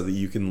Johnson so that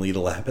you can lead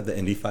a lap at the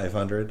Indy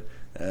 500,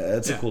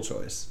 it's a cool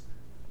choice.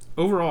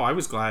 Overall, I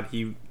was glad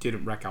he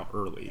didn't wreck out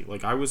early.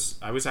 I was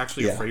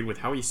actually afraid with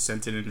how he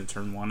sent it into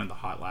turn one and the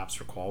hot laps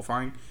for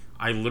qualifying.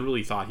 I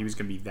literally thought he was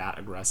going to be that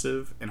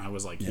aggressive, and I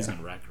was like, he's going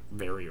to wreck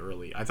very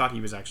early. I thought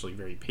he was actually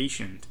very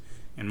patient,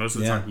 and most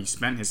of the time he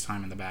spent his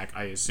time in the back.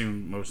 I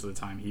assume most of the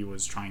time he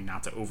was trying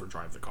not to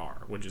overdrive the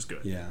car, which is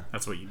good. Yeah.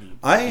 That's what you need.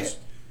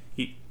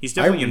 He's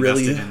definitely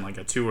invested in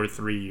a 2 or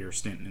 3 year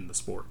stint in the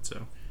sport,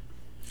 so...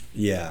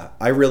 Yeah,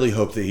 I really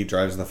hope that he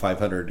drives the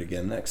 500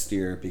 again next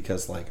year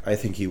because, I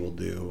think he will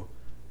do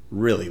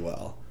really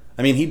well.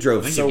 I mean, he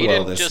drove so well this year.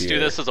 He didn't just do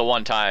this as a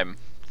one-time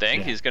thing.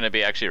 Yeah. He's going to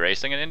be actually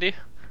racing in Indy?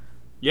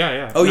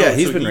 Yeah. Oh, yeah,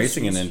 he's been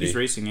racing in Indy. He's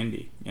racing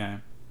Indy, yeah.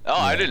 Oh,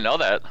 yeah. I didn't know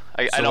that.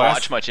 I don't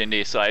watch much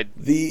Indy, so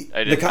the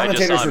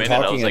commentators were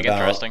talking about...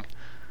 interesting.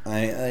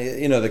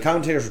 The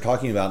commentators were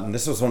talking about, and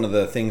this was one of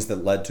the things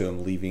that led to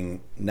him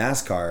leaving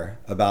NASCAR,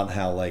 about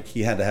how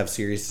he had to have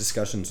serious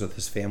discussions with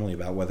his family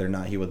about whether or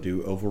not he would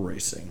do oval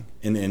racing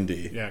in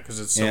Indy. Yeah, because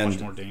it's so much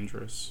more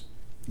dangerous.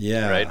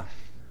 Yeah, right.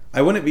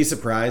 I wouldn't be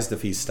surprised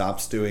if he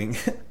stops doing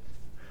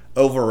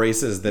oval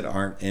races that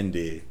aren't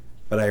Indy,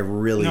 but I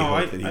really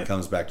hope that he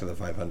comes back to the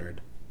 500.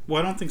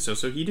 Well, I don't think so.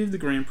 So he did the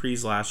Grand Prix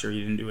last year. He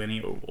didn't do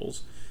any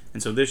ovals.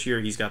 And so this year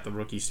he's got the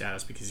rookie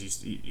status because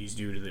he's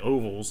due to the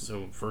ovals,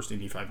 so first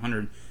Indy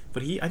 500.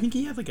 But I think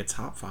he had a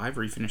top 5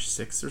 where he finished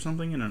 6th or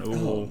something in an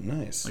oval. Oh,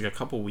 nice. A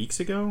couple weeks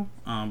ago,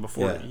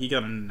 before he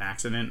got in an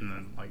accident and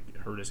then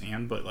hurt his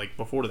hand. But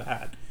before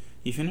that,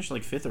 he finished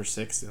 5th or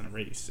 6th in a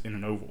race in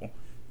an oval.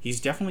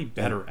 He's definitely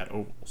better at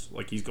ovals.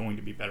 He's going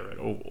to be better at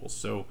ovals.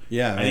 So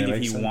I think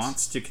if he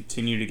wants to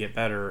continue to get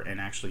better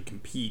and actually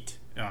compete,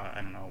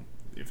 I don't know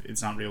if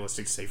it's not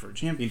realistic to say for a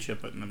championship,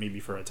 but maybe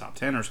for a top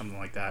 10 or something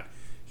like that.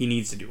 He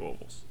needs to do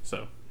ovals.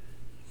 So,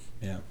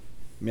 yeah.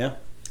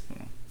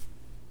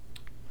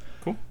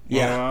 Cool.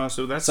 Yeah.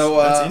 So that's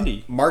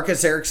Indy.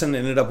 Marcus Ericsson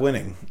ended up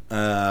winning.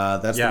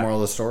 That's the moral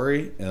of the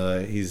story.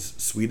 He's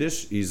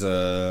Swedish. He's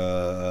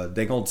a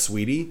dang old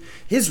Sweetie.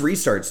 His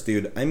restarts,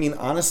 dude. I mean,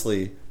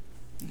 honestly,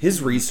 his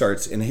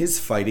restarts and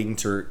his fighting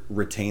to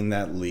retain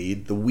that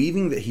lead, the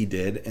weaving that he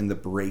did and the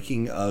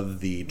breaking of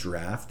the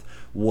draft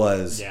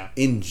was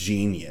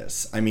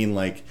ingenious. I mean,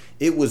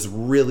 it was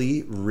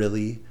really,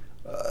 really...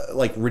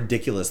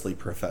 ridiculously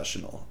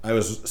professional. I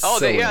was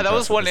that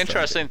was one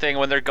interesting thing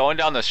when they're going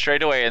down the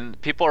straightaway and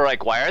people are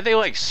like, why are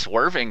they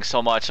swerving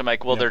so much? I'm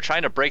like, well, they're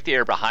trying to break the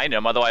air behind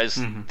them,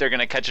 otherwise they're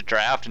gonna catch a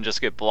draft and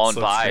just get blown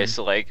by.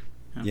 So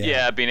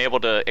being able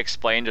to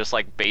explain just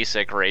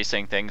basic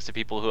racing things to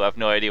people who have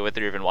no idea what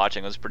they're even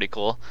watching was pretty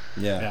cool.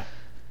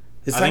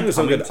 His time was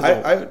so good.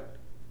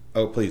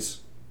 Please.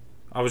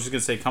 I was just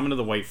gonna say, coming to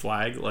the white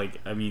flag,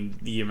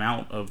 the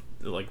amount of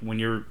when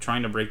you're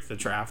trying to break the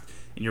draft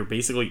and you're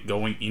basically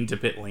going into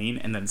pit lane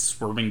and then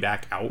swerving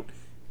back out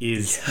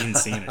is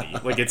insanity.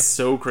 Like, it's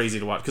so crazy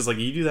to watch because like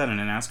you do that in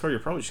a NASCAR, you're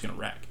probably just gonna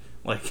wreck.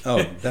 Like,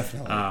 oh,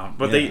 definitely.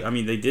 But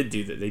they did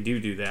do that. They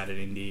do that at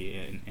Indy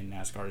and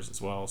NASCARs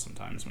as well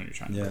sometimes when you're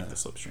trying to break the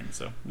slipstream.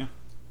 So yeah,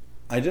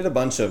 I did a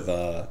bunch of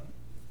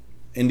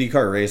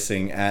IndyCar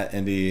racing at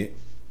Indy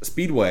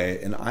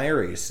Speedway and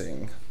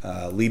iRacing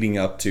leading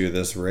up to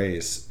this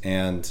race,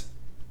 and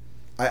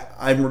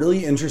I'm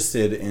really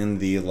interested in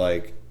the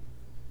like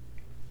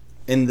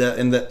in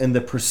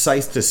the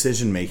precise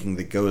decision making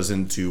that goes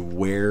into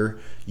where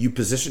you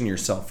position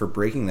yourself for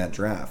breaking that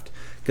draft.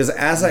 Because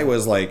as I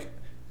was like,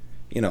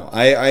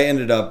 I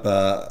ended up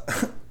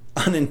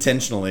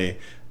unintentionally,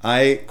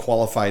 I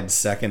qualified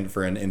second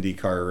for an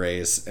IndyCar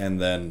race, and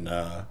then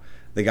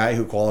the guy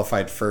who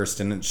qualified first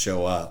didn't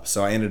show up,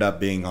 so I ended up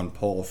being on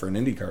pole for an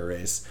IndyCar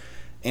race.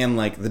 And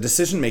like the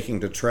decision making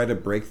to try to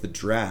break the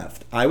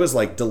draft, I was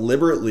like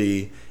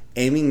deliberately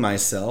aiming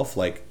myself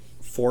like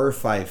 4 or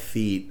 5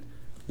 feet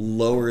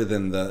lower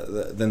than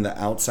the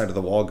outside of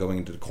the wall going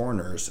into the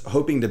corners,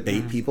 hoping to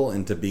bait people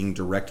into being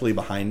directly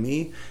behind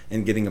me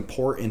and getting a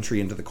poor entry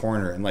into the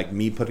corner, and like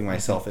me putting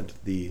myself into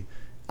the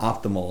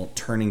optimal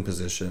turning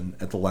position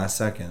at the last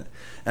second.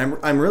 And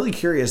I'm really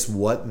curious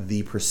what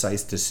the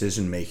precise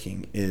decision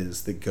making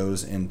is that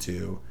goes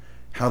into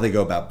how they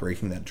go about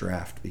breaking that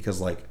draft,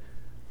 because like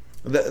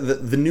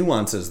the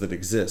nuances that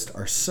exist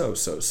are so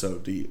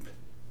deep.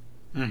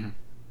 Mm-hmm.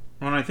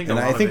 Well, and I think a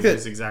lot of it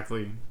is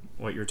exactly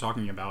what you're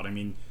talking about. I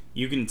mean,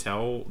 you can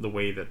tell the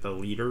way that the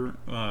leader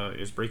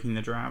is breaking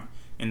the draft,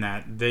 in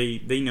that they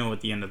know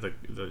at the end of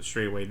the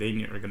straightaway they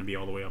are going to be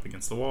all the way up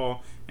against the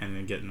wall and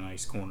then get a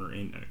nice corner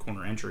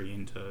entry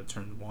into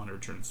turn 1 or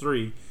turn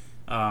 3.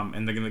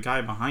 And the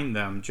guy behind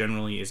them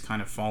generally is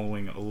kind of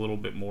following a little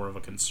bit more of a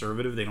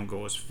conservative. They don't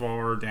go as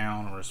far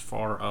down or as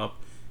far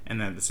up. And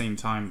then at the same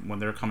time, when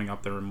they're coming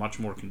up, they're much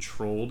more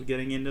controlled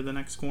getting into the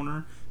next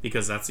corner,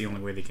 because that's the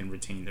only way they can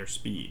retain their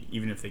speed.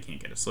 Even if they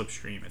can't get a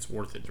slipstream, it's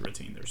worth it to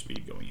retain their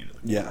speed going into the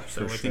corner. Yeah,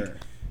 so for I think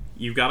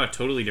you've got a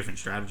totally different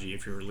strategy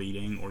if you're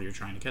leading or you're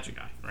trying to catch a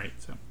guy, right?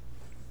 So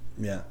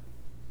yeah.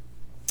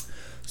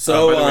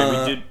 So by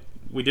the way,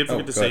 we did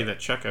forget to say that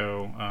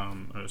Checo,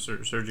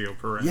 Sergio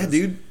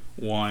Perez,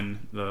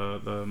 won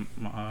the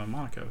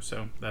Monaco.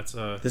 So that's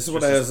this is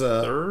what I was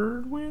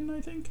third win, I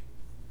think.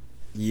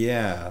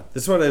 Yeah,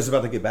 this is what I was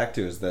about to get back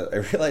to, is that I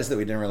realized that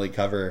we didn't really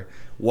cover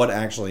what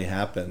actually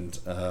happened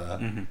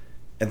at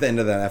the end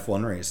of that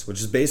F1 race,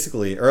 which is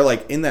basically, or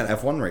like in that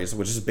F1 race,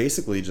 which is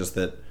basically just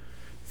that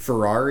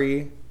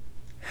Ferrari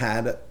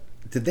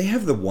did they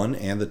have the 1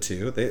 and the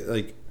 2? They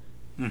like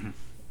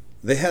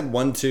they had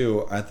 1,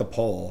 2 at the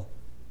pole,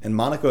 and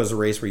Monaco is a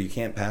race where you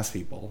can't pass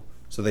people,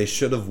 so they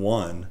should have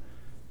won,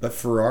 but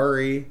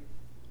Ferrari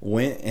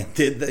went and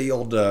did the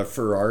old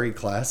Ferrari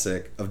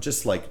classic of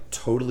just like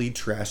totally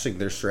trashing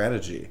their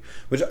strategy,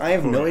 which I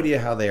have no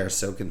idea how they are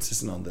so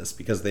consistent on this,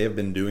 because they have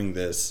been doing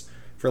this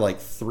for like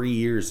 3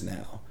 years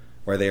now,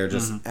 where they are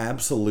just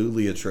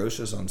absolutely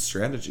atrocious on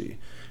strategy.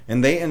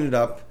 And they ended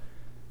up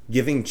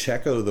giving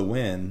Checo the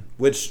win,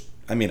 which,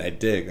 I mean, I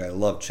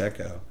love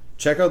Checo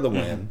the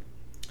win,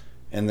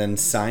 and then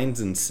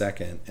Sainz in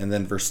second, and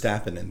then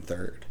Verstappen in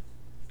third.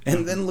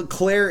 And then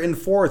Leclerc in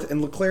fourth,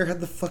 and Leclerc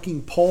had the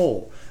fucking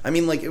pole. I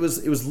mean, like, it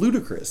was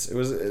ludicrous. It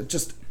was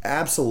just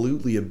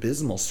absolutely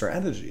abysmal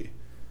strategy.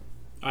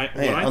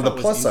 On the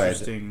plus side.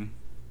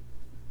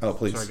 Oh,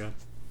 please. Sorry,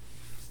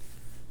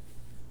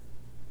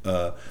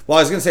 well,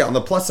 I was going to say, on the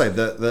plus side,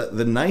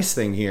 the nice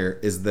thing here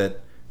is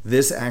that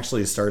this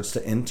actually starts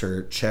to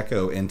enter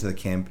Checo into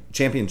the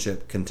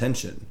championship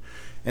contention.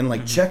 And,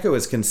 like, Checo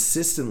has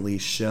consistently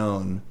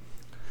shown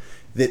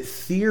that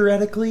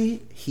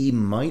theoretically he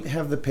might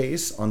have the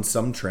pace on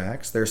some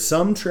tracks. There's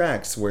some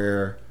tracks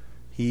where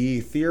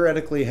he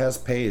theoretically has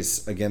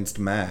pace against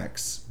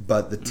Max,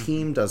 but the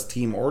team does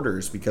team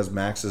orders because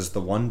Max is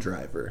the one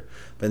driver.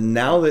 But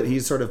now that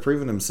he's sort of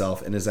proven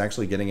himself and is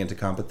actually getting into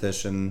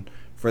competition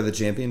for the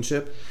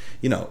championship,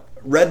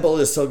 Red Bull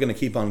is still going to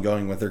keep on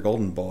going with their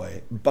golden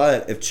boy.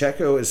 But if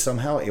Checo is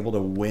somehow able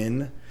to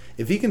win,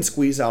 if he can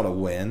squeeze out a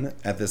win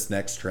at this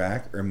next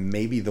track, or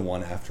maybe the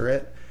one after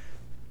it,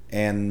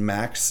 and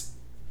Max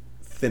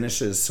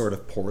finishes sort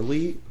of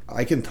poorly,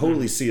 I can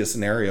totally see a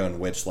scenario in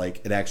which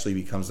like it actually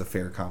becomes a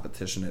fair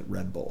competition at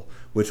Red Bull,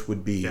 which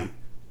would be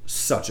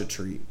such a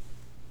treat.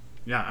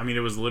 Yeah, I mean, it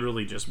was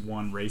literally just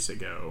one race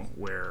ago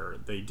where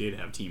they did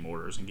have team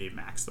orders and gave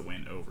Max the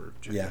win over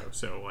Checo. Yeah.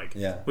 So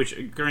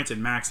which granted,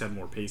 Max had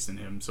more pace than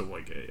him, so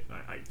like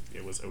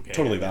it was okay.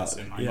 Totally valid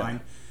in my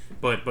mind.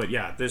 But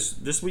yeah,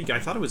 this week I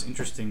thought it was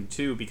interesting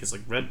too, because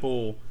like Red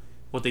Bull,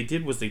 what they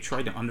did was they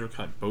tried to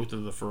undercut both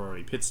of the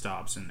Ferrari pit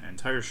stops and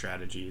tire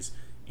strategies,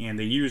 and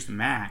they used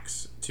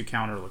Max to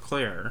counter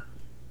Leclerc,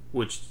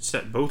 which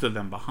set both of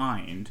them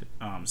behind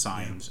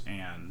Sainz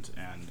and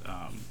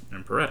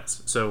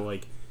Perez. So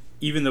like,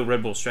 even though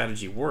Red Bull's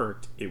strategy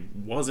worked, it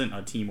wasn't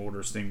a team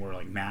orders thing where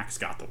like Max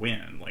got the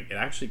win. Like, it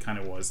actually kind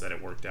of was that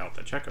it worked out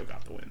that Checo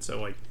got the win. So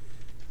like,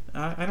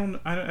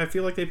 I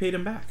feel like they paid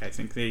him back. I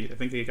think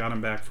they got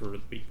him back for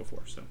the week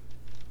before. So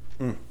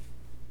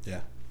yeah.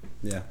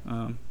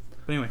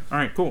 But But anyway, all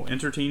right, cool.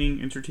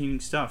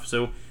 Entertaining stuff.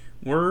 So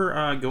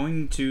we're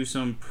going to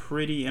some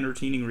pretty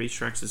entertaining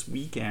racetracks this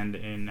weekend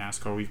in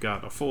NASCAR. We've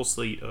got a full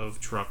slate of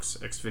trucks,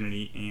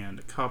 Xfinity,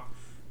 and Cup.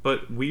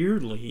 But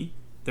weirdly,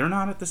 they're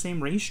not at the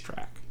same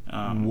racetrack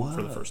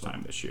for the first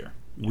time this year.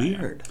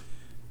 Weird.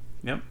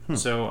 Yep.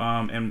 So,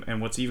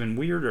 and what's even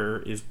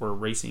weirder is we're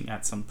racing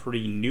at some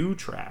pretty new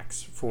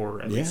tracks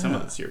for at least some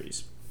of the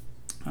series.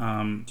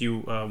 Do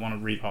you want to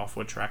read off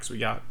what tracks we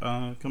got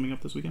coming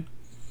up this weekend?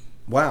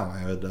 Wow,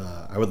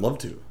 I would love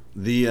to.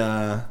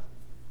 The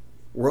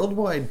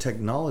Worldwide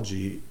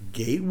Technology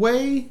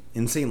Gateway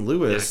in St.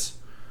 Louis.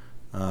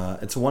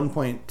 It's a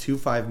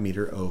 1.25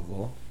 meter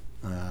oval.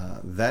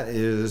 That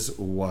is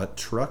what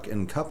Truck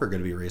and Cup are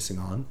going to be racing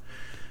on.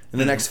 And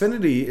then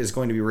Xfinity is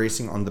going to be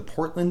racing on the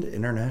Portland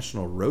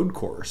International Road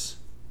Course,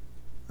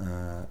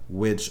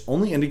 which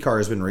only Indycar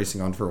has been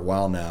racing on for a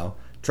while now.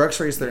 Trucks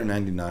raced there in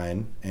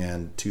 99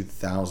 and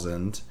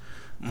 2000.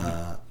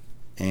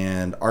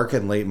 And ARCA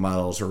and late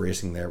models are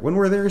racing there. When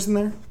were they racing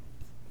there?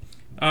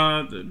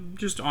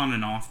 Just on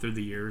and off through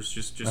the years.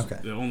 Just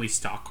the only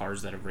stock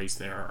cars that have raced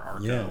there are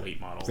ARCA late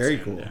models. Very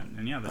cool.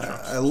 And the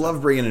trucks. I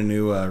love bringing a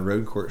new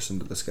road course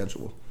into the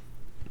schedule.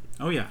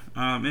 Oh yeah,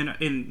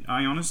 and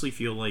I honestly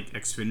feel like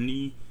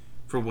Xfinity,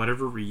 for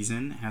whatever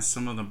reason, has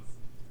some of the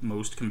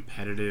most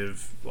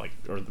competitive,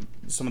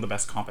 some of the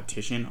best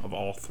competition of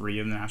all three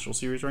of the National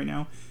Series right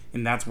now,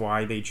 and that's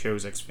why they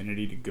chose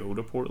Xfinity to go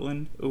to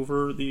Portland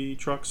over the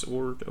trucks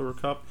or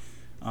Cup.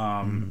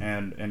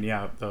 And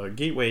yeah, the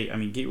Gateway. I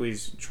mean,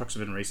 Gateway's trucks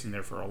have been racing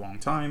there for a long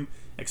time.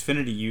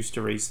 Xfinity used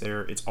to race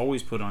there. It's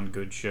always put on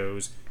good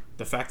shows.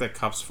 The fact that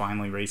Cup's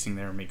finally racing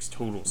there makes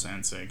total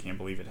sense. I can't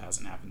believe it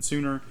hasn't happened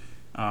sooner.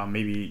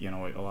 Maybe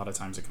a lot of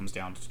times it comes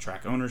down to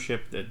track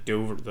ownership. That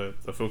Dover,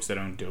 the folks that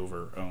own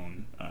Dover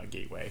own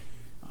Gateway,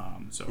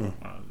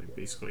 they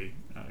basically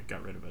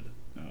got rid of it,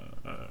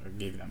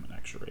 gave them an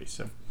extra race.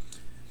 So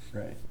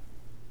right,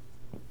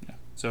 yeah.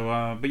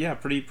 So but yeah,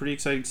 pretty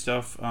exciting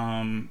stuff.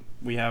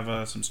 We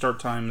have some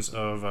start times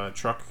of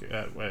truck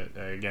at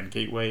again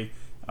Gateway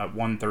at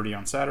 1:30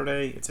 on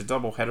Saturday. It's a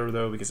double header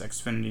though because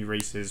Xfinity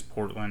races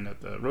Portland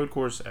at the road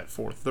course at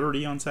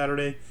 4:30 on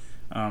Saturday.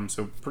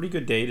 So pretty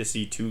good day to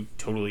see two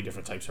totally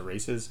different types of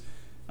races.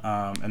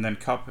 And then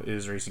Cup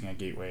is racing at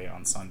Gateway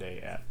on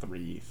Sunday at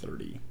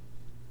 3:30.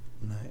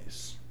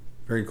 Nice.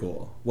 Very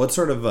cool. What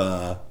sort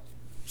of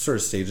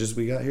stages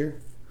we got here?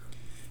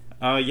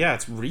 Yeah,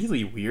 it's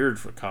really weird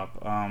for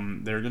Cup.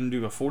 They're going to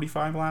do a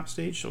 45 lap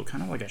stage, so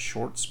kind of like a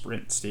short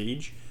sprint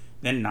stage,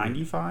 then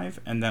 95,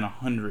 and then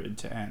 100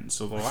 to end.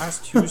 So the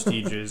last two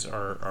stages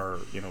are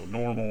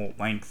normal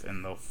length,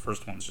 and the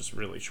first one's just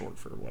really short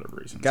for whatever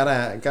reason. Gotta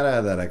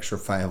have that extra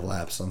 5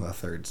 laps on the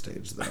third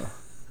stage, though.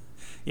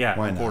 Yeah,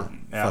 why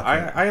important. Not?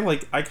 Yeah,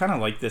 I kind of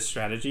like this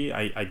strategy.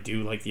 I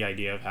do like the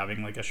idea of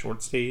having like a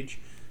short stage.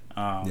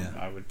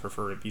 I would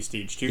prefer it be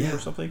stage 2 or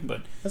something,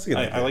 but that's a good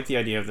idea. I like the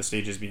idea of the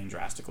stages being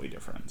drastically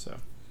different. So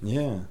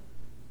yeah,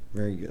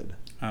 very good.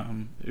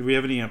 Do we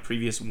have any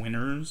previous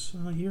winners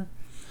here?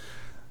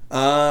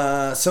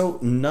 So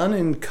none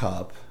in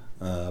Cup,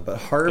 but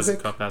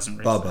Harvick, Cup hasn't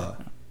raced Bubba,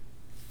 there.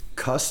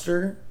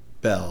 Custer,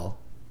 Bell,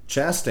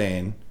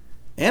 Chastain,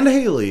 and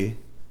Haley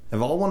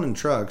have all won in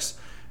trucks,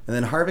 and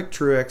then Harvick,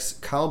 Truex,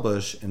 Kyle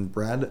Busch, and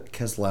Brad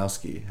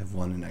Keselowski have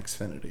won in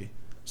Xfinity.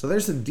 So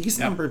there's a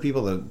decent number of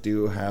people that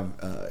do have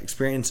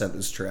experience at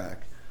this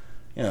track,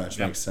 which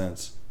makes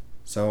sense.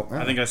 So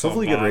I think I saw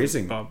hopefully Bob, good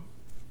racing. Bob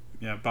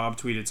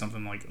tweeted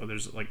something like,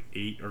 there's like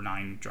 8 or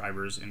 9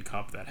 drivers in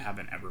Cup that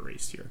haven't ever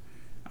raced here.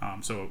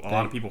 So a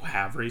lot of people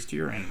have raced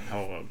here, and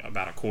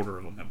about a quarter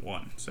of them have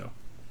won. So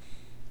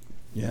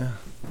yeah,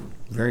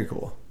 very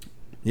cool.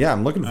 Yeah,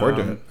 I'm looking forward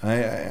to it.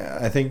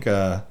 I think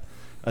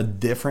a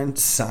different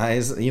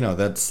size,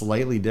 that's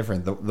slightly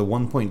different. The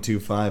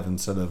 1.25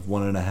 instead of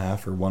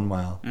 1.5 or 1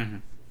 mile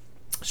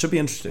should be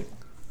interesting.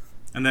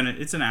 And then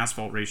it's an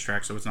asphalt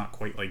racetrack, so it's not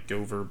quite like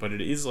Dover, but it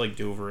is like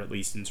Dover at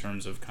least in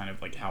terms of kind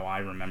of like how I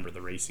remember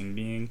the racing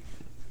being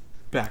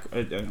back.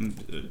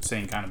 I'm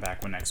saying kind of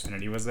back when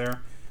Xfinity was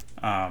there.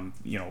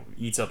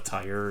 Eats up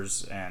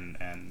tires, and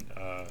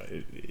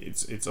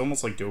it's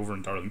almost like Dover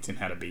and Darlington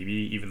had a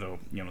baby, even though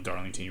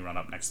Darlington you run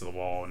up next to the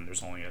wall and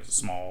there's only a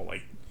small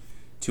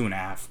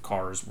 2.5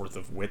 cars worth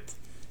of width.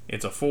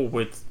 It's a full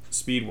width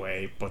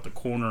speedway, but the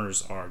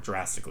corners are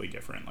drastically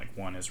different. Like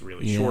one is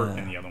really short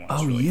and the other one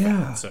is really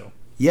fat. So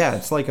yeah,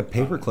 it's like a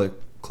paperclip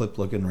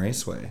looking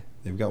raceway.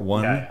 They've got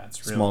one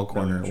small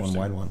corner, really one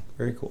wide one.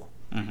 Very cool.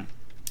 Mm-hmm.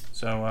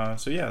 So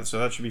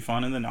that should be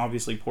fun. And then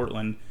obviously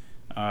Portland.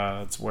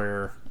 It's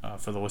where,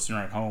 for the listener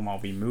at home, I'll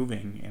be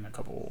moving in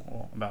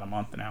about a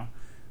month now.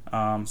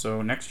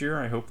 So next year,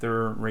 I hope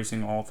they're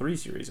racing all 3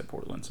 series at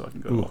Portland, so I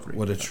can go to all 3.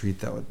 What a treat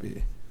that would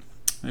be.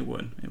 It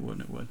would.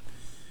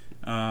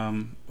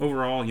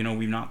 Overall,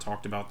 we've not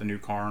talked about the new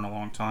car in a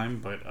long time,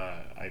 but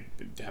I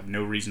have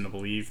no reason to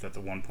believe that the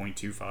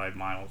 1.25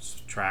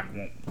 miles track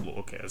won't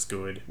look as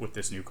good with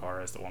this new car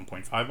as the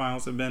 1.5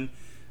 miles have been.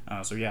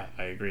 So yeah,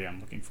 I agree.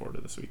 I'm looking forward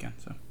to this weekend.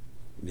 So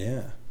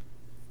yeah.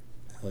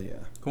 Hell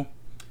yeah. Cool.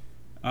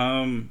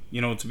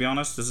 To be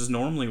honest, this is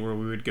normally where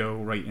we would go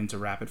right into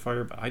rapid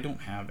fire, but I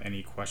don't have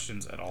any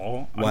questions at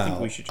all. Wow. I think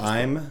we should just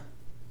I'm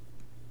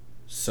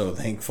so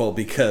thankful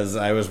because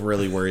I was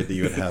really worried that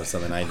you would have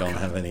some, and I don't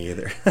have any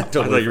either. I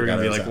thought you were going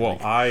to be like, well,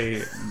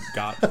 I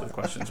got the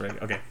questions right.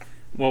 Okay.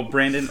 Well,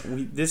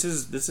 Brandon, this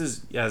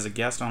is as a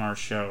guest on our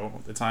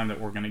show, the time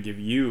that we're going to give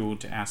you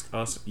to ask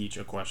us each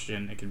a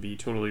question. It can be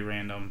totally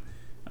random.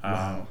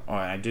 Wow.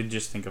 I did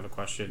just think of a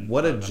question.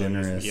 What a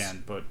generous.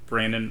 But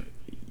Brandon,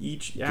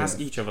 ask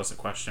each of us a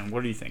question.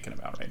 What are you thinking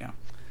about right now?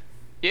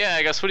 Yeah,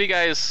 I guess what do you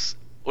guys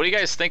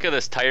think of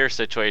this tire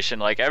situation?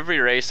 Like every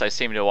race I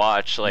seem to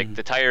watch, like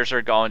the tires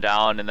are going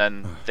down, and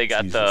then they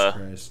got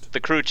the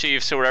crew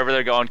chiefs or wherever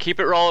they're going, keep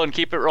it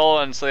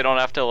rolling, so they don't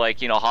have to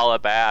haul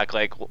it back.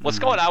 Like what's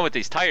going on with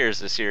these tires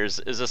this year?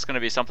 Is this going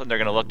to be something they're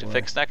going to look to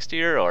fix next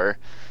year, or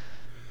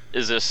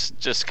is this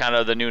just kind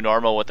of the new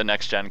normal with the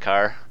next gen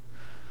car?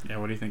 Yeah,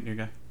 what do you think, new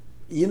guy?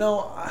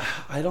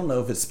 I don't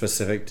know if it's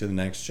specific to the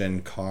next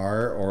gen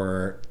car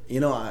or,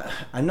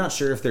 I'm not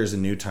sure if there's a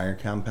new tire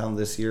compound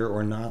this year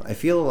or not. I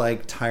feel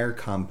like tire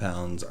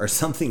compounds are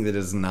something that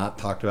is not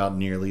talked about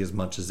nearly as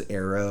much as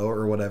aero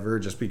or whatever,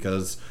 just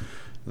because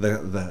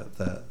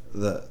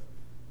the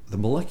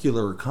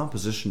molecular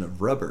composition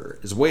of rubber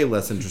is way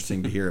less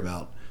interesting to hear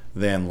about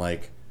than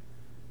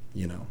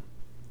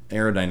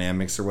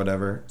aerodynamics or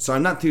whatever. So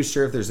I'm not too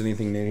sure if there's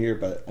anything new here,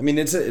 but I mean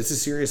it's a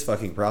serious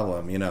fucking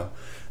problem,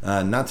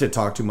 not to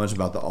talk too much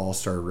about the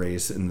All-Star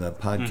race in the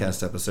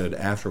podcast episode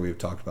after we've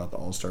talked about the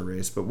All-Star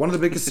race, but one of the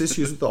biggest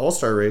issues with the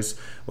All-Star race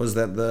was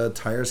that the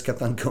tires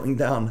kept on going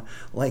down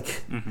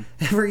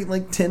every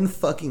 10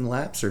 fucking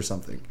laps or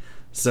something.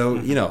 So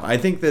I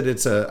think that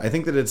it's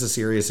a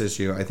serious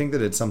issue. I think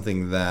that it's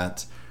something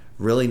that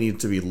really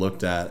needs to be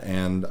looked at,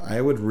 and I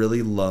would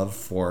really love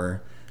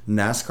for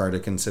NASCAR to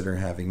consider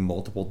having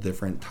multiple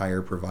different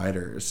tire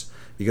providers,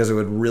 because it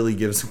would really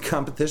give some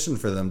competition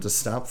for them to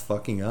stop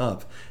fucking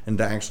up and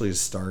to actually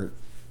start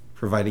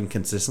providing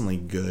consistently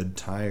good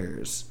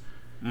tires.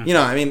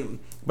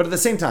 But at the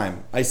same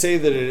time, I say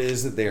that it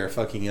is that they are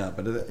fucking up,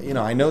 but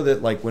I know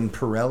that when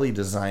Pirelli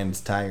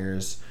designs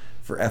tires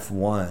for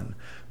F1,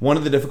 one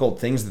of the difficult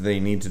things that they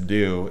need to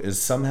do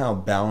is somehow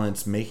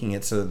balance making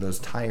it so that those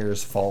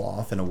tires fall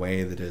off in a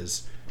way that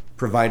is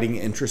providing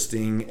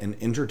interesting and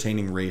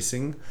entertaining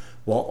racing,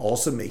 while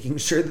also making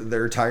sure that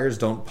their tires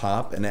don't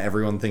pop and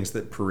everyone thinks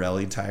that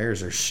Pirelli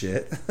tires are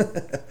shit.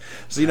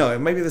 So,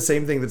 it might be the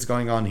same thing that's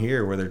going on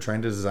here, where they're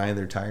trying to design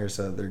their tires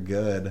so that they're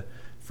good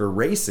for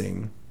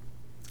racing,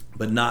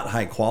 but not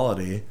high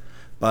quality.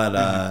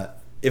 But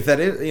if that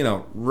is,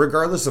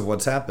 regardless of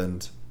what's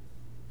happened,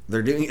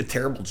 they're doing a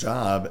terrible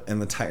job and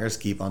the tires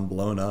keep on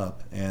blowing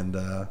up, and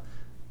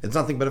it's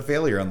nothing but a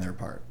failure on their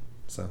part.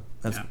 So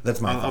that's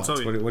my thoughts.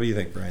 What do you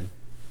think, Brian?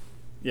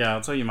 Yeah,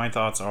 I'll tell you my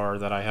thoughts are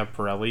that I have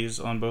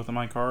Pirellis on both of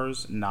my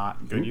cars,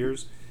 not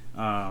Goodyears.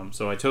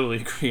 So I totally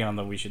agree on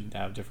that we should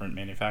have different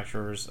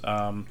manufacturers.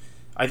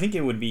 I think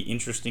it would be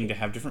interesting to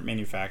have different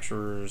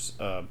manufacturers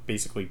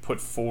basically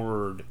put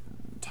forward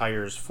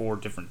tires for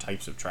different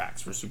types of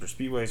tracks, for super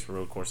speedways, for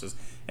road courses,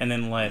 and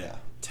then let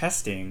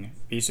testing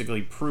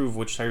basically prove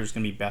which tire is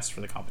going to be best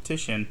for the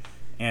competition.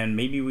 And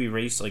maybe we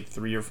race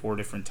 3 or 4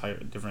 different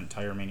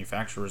tire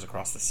manufacturers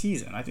across the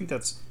season. I think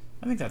that's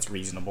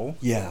reasonable.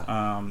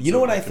 Yeah. You know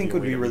what I think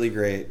would be really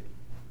great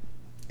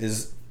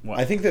is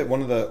I think that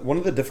one of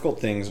the difficult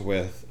things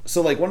with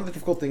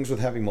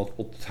having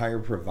multiple tire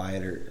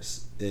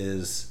providers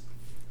is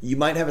you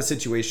might have a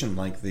situation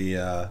like the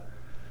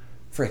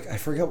I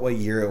forgot what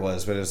year it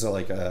was, but it was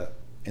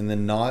in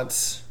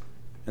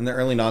the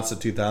early noughts of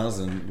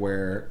 2000,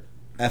 where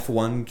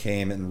F1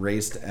 came and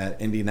raced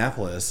at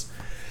Indianapolis.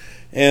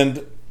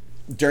 And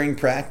during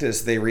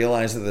practice, they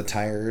realized that the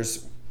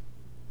tires,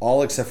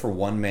 all except for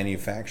one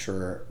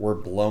manufacturer, were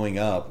blowing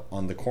up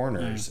on the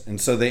corners.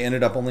 And so they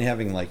ended up only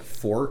having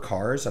 4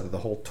 cars out of the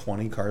whole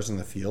 20 cars in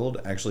the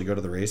field actually go to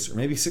the race, or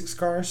maybe 6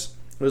 cars.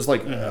 It was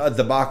a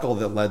debacle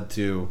that led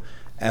to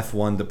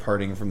F1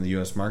 departing from the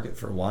U.S. market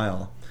for a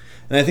while.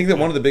 And I think that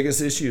one of the biggest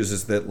issues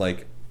is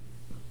that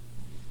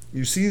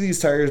you see these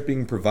tires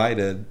being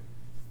provided,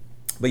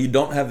 but you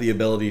don't have the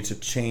ability to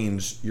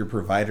change your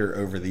provider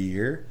over the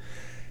year.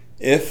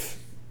 I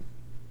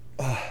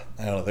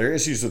don't know, there are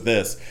issues with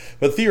this,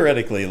 but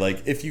theoretically,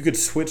 if you could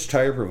switch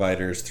tire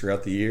providers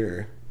throughout the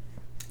year,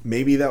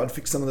 maybe that would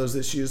fix some of those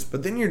issues.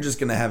 But then you're just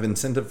going to have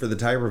incentive for the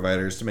tire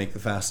providers to make the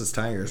fastest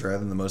tires rather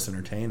than the most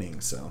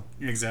entertaining. So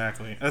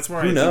exactly, that's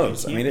where who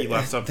knows? It can't be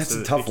left up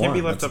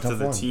to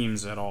the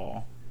teams at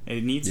all.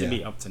 It needs to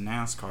be up to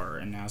NASCAR,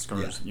 and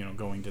NASCAR's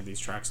going to these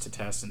tracks to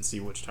test and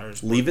see which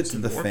tires. Leave it to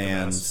the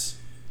fans.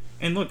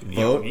 And look,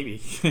 vote.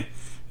 Maybe.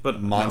 But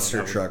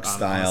monster truck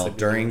style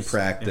during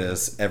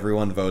practice,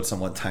 everyone votes on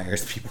what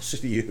tires people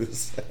should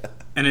use.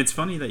 And it's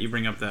funny that you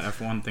bring up the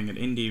F1 thing at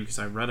Indy, because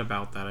I read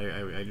about that. I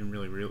didn't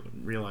really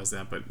realize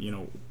that, but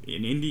in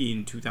Indy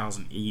in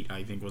 2008,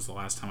 I think was the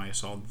last time I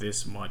saw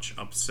this much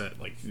upset,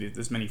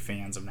 this many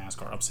fans of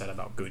NASCAR upset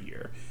about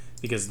Goodyear,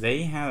 because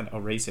they had a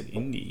race at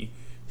Indy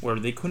where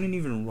they couldn't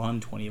even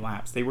run 20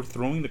 laps. They were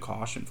throwing the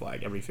caution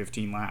flag every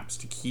 15 laps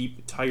to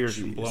keep tires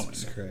from blowing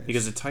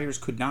because the tires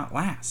could not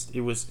last.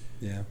 It was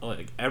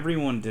like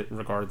everyone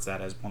regards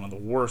that as one of the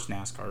worst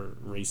NASCAR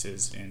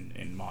races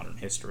in modern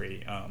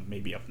history,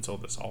 maybe up until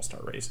this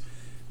All-Star race.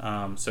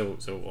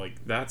 So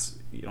like that's,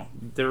 you know,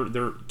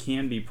 there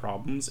can be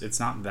problems. It's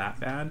not that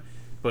bad.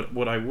 But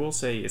what I will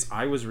say is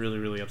I was really,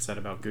 really upset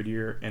about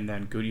Goodyear, and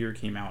then Goodyear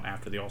came out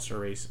after the All-Star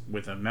race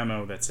with a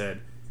memo that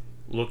said,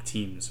 look,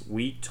 teams,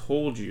 we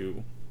told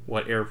you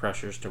what air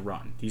pressures to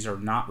run. These are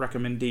not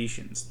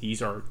recommendations.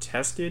 These are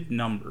tested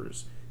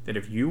numbers that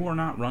if you are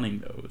not running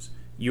those,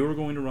 you are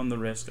going to run the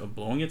risk of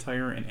blowing a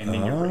tire and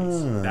ending your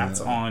race. That's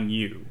on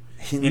you.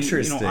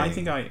 Interesting. And,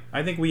 you know,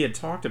 I think we had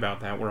talked about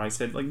that where I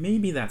said, like,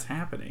 maybe that's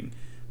happening.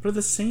 But at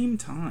the same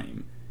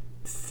time,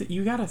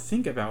 you got to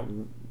think about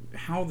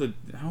how the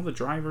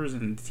drivers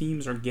and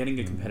teams are getting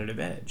a competitive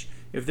edge.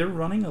 If they're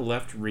running a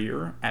left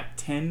rear at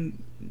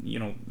 10, you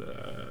know,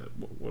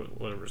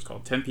 whatever it's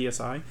called, 10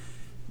 psi,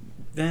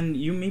 then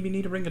you maybe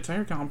need to bring a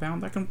tire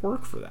compound that can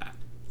work for that.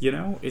 You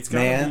know, it's got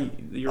to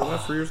be, your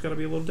left rear's got to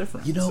be a little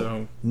different. You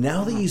know,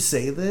 now that you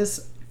say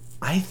this,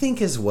 I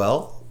think as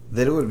well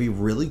that it would be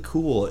really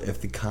cool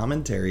if the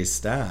commentary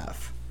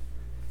staff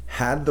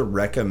had the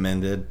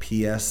recommended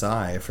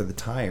PSI for the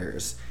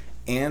tires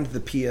and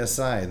the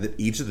PSI that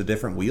each of the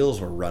different wheels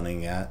were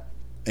running at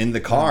in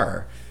the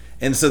car.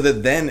 And so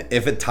that then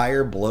if a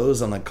tire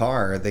blows on the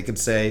car, they could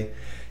say,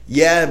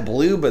 yeah, it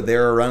blew, but they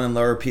were running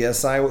lower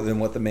PSI than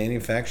what the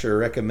manufacturer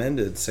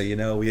recommended. So, you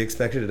know, we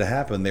expected it to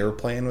happen. They were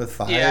playing with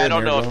fire. Yeah, I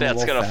don't know if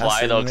that's going to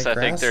fly, though, because I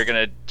think they're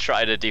going to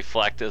try to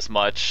deflect as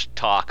much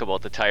talk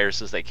about the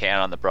tires as they can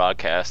on the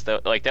broadcast.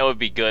 That would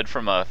be good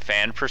from a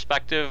fan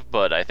perspective,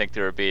 but I think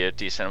there would be a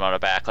decent amount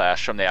of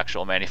backlash from the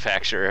actual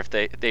manufacturer if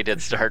they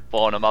did start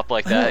blowing them up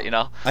like that, you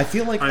know? I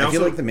feel like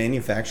the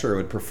manufacturer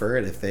would prefer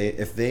it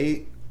if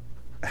they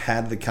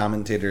had the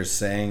commentators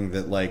saying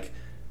that, like,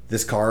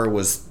 this car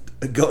was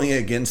going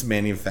against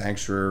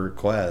manufacturer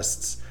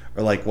requests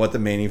or like what the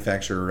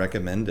manufacturer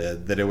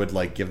recommended, that it would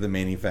like give the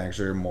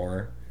manufacturer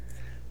more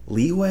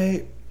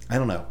leeway. I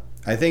don't know.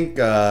 I think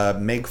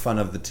make fun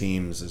of the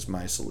teams is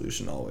my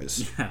solution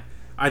always. Yeah,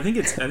 I think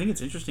it's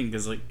interesting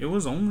because like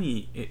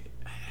it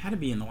had to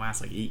be in the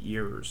last like 8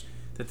 years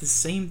that the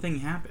same thing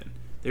happened.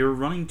 They were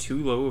running too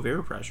low of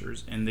air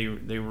pressures and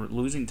they were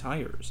losing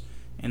tires,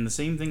 and the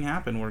same thing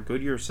happened where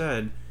Goodyear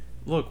said,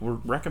 look, we're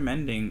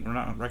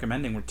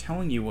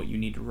telling you what you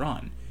need to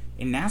run.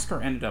 And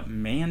NASCAR ended up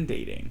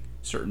mandating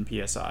certain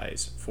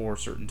PSIs for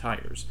certain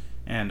tires.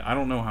 And I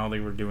don't know how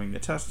they were doing the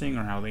testing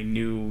or how they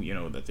knew, you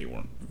know, that they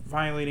weren't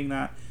violating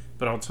that.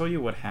 But I'll tell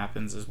you what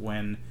happens is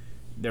when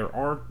there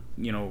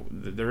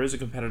is a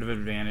competitive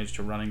advantage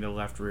to running the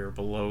left rear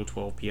below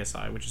 12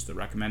 PSI, which is the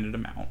recommended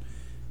amount,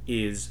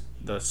 is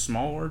the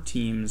smaller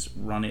teams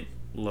run it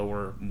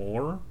lower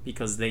more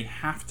because they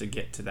have to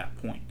get to that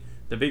point.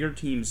 The bigger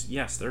teams,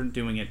 yes, they're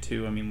doing it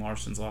too. I mean,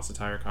 Larson's lost a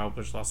tire, Kyle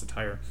Busch lost a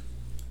tire.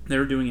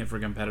 They're doing it for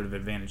competitive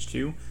advantage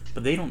too,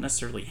 but they don't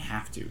necessarily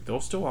have to.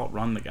 They'll still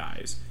outrun the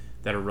guys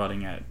that are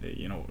running at,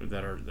 you know,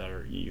 that are.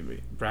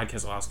 Brad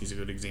Keselowski's a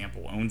good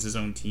example. Owns his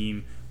own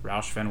team.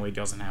 Roush Fenway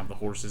doesn't have the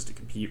horses to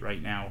compete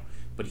right now,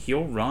 but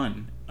he'll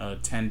run a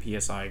 10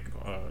 psi,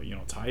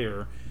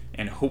 tire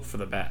and hope for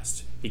the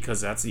best because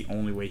that's the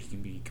only way he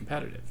can be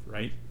competitive,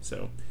 right?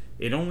 So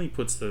it only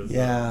puts the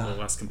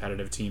less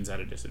competitive teams at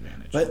a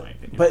disadvantage, in my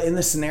opinion. But in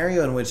the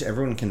scenario in which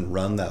everyone can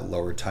run that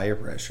lower tire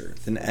pressure,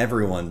 then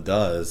everyone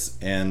does,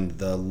 and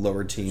the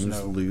lower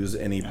teams lose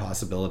any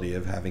possibility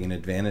of having an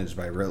advantage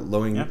by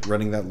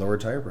running that lower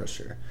tire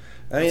pressure.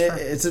 I mean,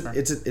 it's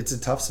a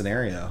tough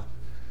scenario.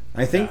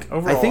 I think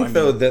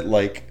that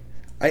like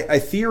I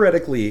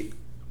theoretically,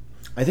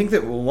 I think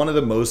that one of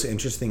the most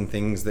interesting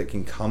things that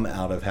can come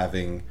out of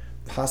having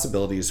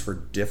possibilities for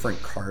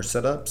different car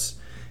setups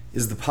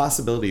is the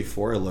possibility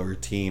for a lower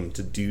team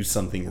to do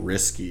something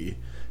risky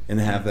and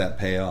have that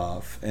pay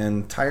off.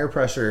 And tire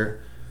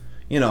pressure,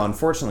 you know,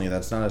 unfortunately,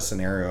 that's not a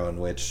scenario in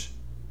which,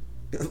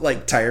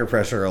 like, tire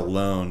pressure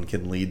alone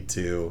can lead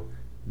to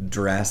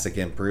drastic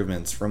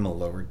improvements from a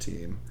lower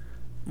team.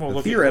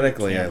 Well,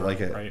 theoretically, camber, I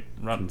like it. Right,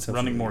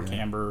 running more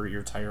camber,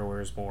 your tire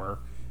wears more.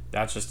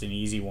 That's just an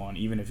easy one.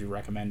 Even if you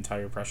recommend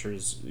tire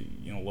pressures,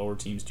 you know, lower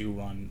teams do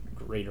run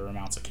greater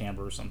amounts of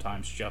camber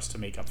sometimes just to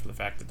make up for the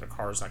fact that their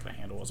car is not going to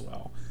handle as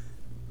well.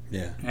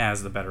 Yeah.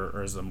 As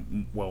the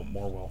more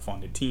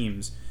well-funded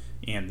teams,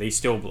 and they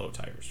still blow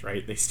tires,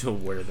 right? They still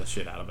wear the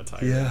shit out of a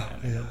tire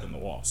and end up in the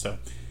wall. So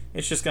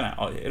it's just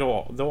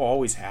they'll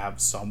always have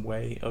some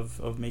way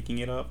of making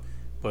it up,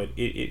 but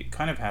it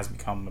kind of has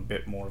become a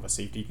bit more of a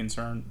safety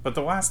concern. But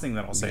the last thing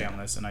that I'll say on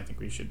this, and I think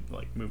we should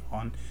like move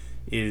on,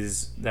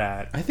 is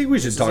that I think we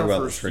should talk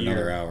about this for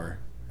another hour.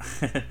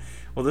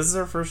 Well, this is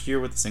our first year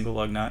with the single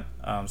lug nut,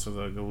 so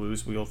the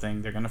loose wheel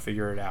thing, they're going to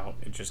figure it out.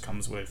 It just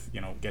comes with,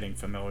 you know, getting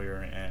familiar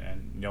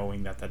and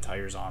knowing that the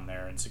tire's on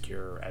there and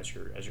secure as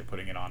you're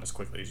putting it on as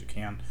quickly as you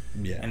can.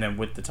 Yeah. And then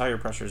with the tire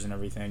pressures and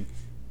everything,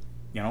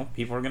 you know,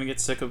 people are going to get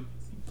sick of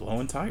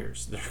blowing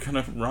tires. They're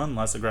going to run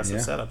less aggressive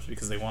setups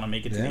because they want to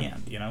make it to the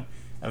end, you know?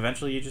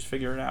 Eventually, you just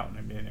figure it out.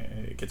 I mean,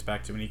 it gets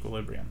back to an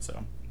equilibrium.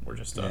 So we're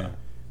just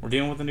we're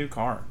dealing with a new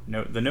car.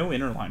 The no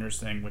interliners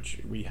thing, which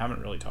we haven't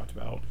really talked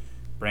about.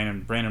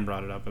 Brandon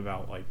brought it up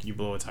about, like, you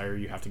blow a tire,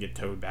 you have to get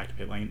towed back to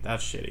pit lane.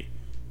 That's shitty.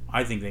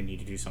 I think they need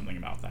to do something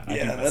about that. I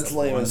think that's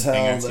lame as hell.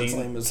 That's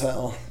lame as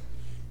hell.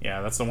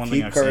 Yeah, that's the one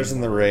thing I've seen. Keep cars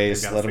in the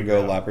race. Let them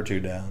go a lap or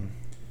two down.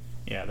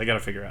 Yeah, they got to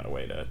figure out a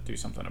way to do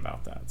something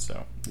about that.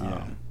 So,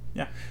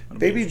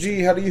 Baby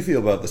G, how do you feel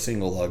about the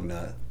single lug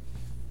nut?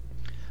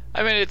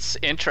 I mean, it's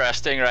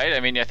interesting, right? I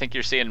mean, I think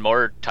you're seeing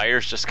more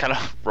tires just kind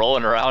of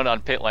rolling around on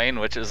pit lane,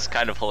 which is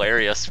kind of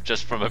hilarious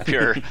just from a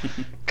pure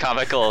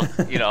comical,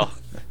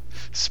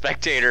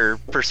 spectator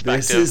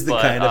perspective. This is the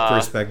kind of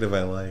perspective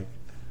I like.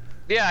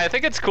 Yeah, I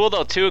think it's cool,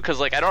 though, too, because,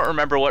 like, I don't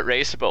remember what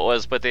race it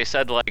was, but they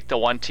said, like, the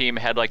one team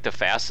had, like, the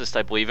fastest,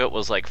 I believe it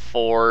was, like,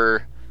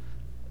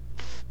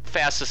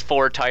 fastest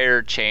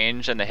four-tire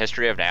change in the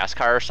history of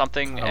NASCAR or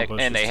something,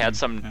 and they had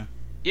some...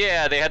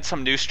 Yeah, they had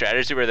some new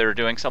strategy where they were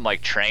doing some,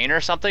 like, train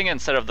or something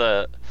instead of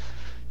the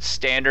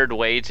standard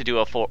way to do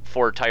a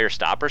four-tire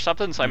stop or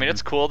something. So, I mean,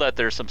 it's cool that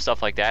there's some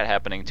stuff like that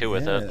happening, too,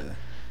 with it.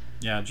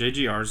 Yeah,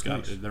 JGR's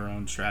got their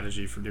own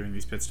strategy for doing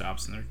these pit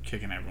stops, and they're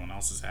kicking everyone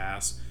else's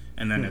ass.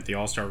 And then at the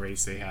All-Star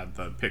race, they had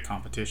the pit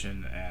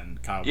competition,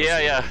 and Kyle Busch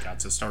got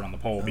to start on the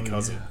pole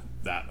because of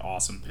that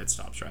awesome pit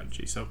stop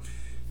strategy. So,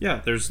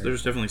 yeah, there's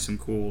definitely some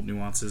cool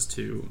nuances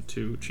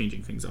to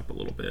changing things up a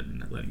little bit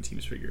and letting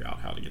teams figure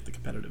out how to get the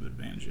competitive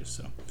advantages.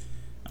 So,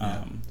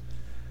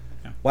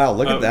 Wow,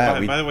 look at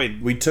that. By the way,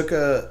 we took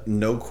a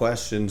no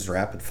questions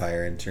rapid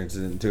fire and turns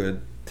it into a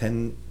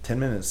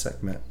 10-minute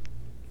segment.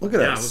 Look at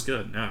us. Yeah, it was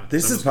good. Yeah,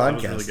 this is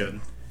podcasting. That was really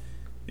good.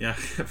 Yeah,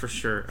 for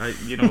sure.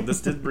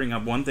 This did bring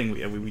up one thing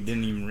we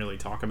didn't even really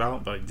talk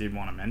about, but I did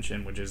want to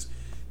mention, which is,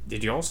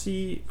 did y'all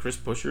see Chris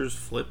Buescher's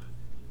flip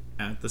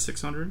at the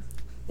 600?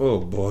 Oh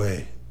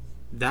boy,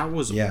 that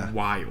was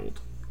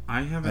wild.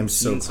 I haven't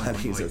seen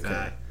something like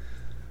that.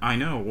 I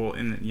know. Well,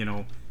 and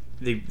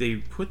they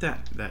put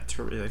that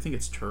turf. I think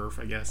it's turf,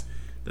 I guess,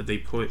 that they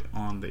put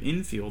on the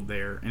infield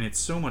there, and it's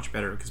so much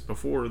better because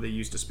before they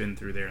used to spin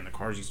through there, and the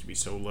cars used to be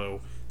so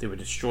low they would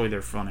destroy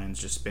their front ends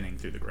just spinning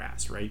through the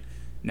grass, right?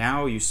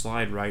 Now you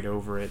slide right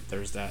over it.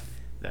 There's that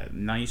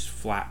nice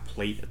flat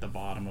plate at the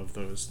bottom of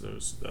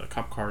those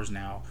Cup cars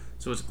now,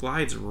 so it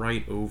glides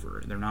right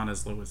over. They're not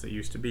as low as they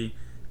used to be,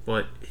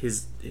 but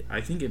I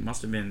think it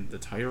must have been the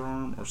tire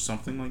arm or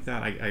something like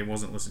that. I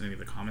wasn't listening to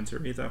the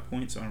commentary at that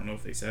point, so I don't know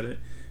if they said it,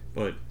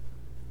 but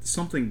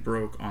something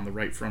broke on the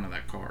right front of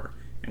that car,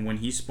 and when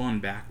he spun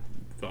back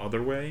the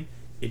other way,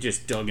 it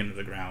just dug into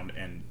the ground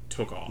and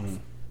took off.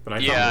 But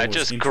I it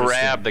just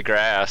grabbed the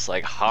grass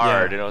like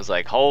hard, and it was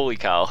like, holy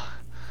cow.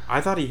 I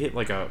thought he hit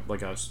like a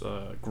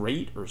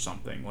grate or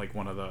something, like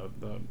one of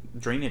the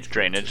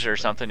drainage or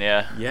something.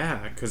 Yeah.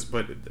 Yeah,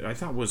 but I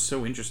thought was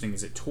so interesting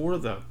is it tore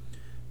the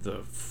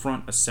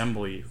front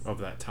assembly of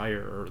that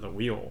tire or the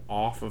wheel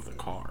off of the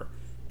car,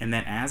 and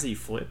then as he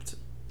flipped,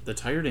 the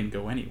tire didn't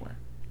go anywhere.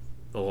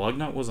 The lug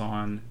nut was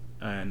on,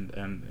 and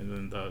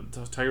then the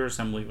tire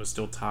assembly was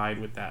still tied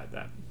with that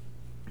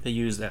they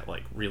use that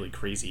like really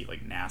crazy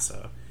like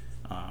NASA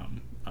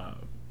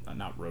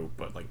not rope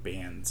but like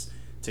bands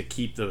to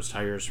keep those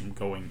tires from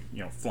going,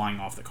 flying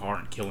off the car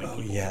and killing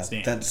people. Yeah,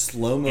 that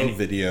slow-mo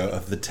video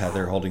of the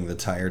tether holding the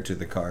tire to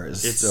the car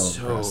is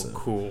so impressive.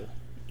 Cool.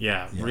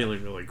 Yeah, really,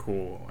 really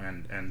cool.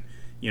 And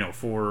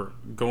for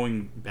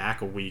going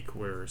back a week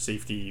where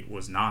safety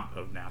was not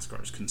of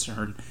NASCAR's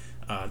concern,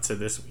 to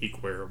this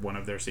week where one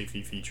of their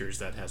safety features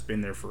that has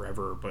been there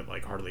forever but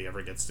like hardly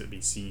ever gets to be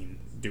seen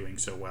doing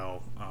so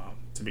well,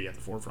 to be at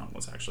the forefront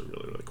was actually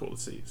really, really cool to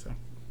see. So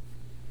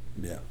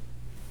yeah,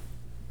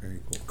 very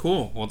cool.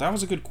 Cool. Well, that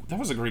was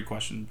a great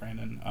question,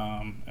 Brandon.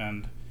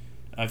 And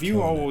if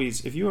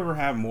you ever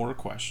have more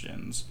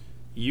questions,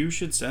 you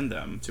should send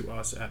them to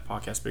us at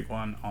Podcast Big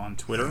One on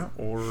Twitter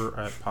or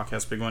at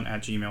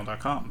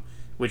podcastbig1@gmail.com.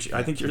 Which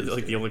I think you're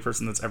like the only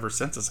person that's ever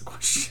sent us a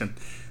question.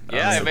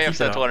 Yeah, I may have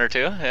sent one or two.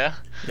 Yeah.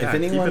 If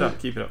anyone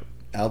keep it up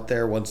out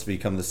there wants to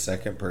become the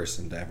second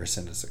person to ever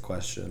send us a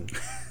question,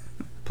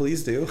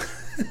 please do.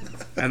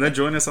 And then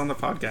join us on the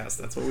podcast.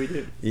 That's what we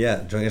do.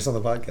 Yeah, join us on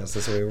the podcast.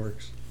 That's the way it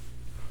works.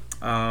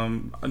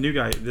 A new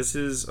guy. This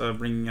is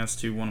bringing us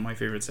to one of my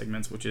favorite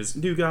segments, which is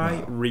New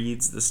Guy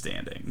Reads the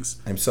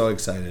Standings. I'm so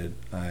excited.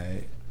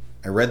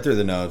 I read through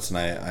the notes and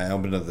I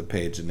opened up the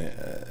page in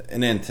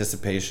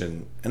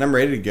anticipation, and I'm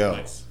ready to go.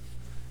 Nice.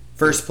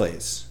 First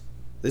place.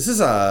 This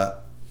is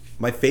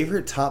my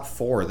favorite top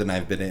four that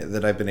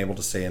I've been able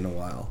to say in a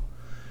while.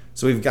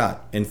 So we've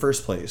got in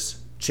first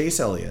place Chase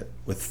Elliott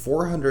with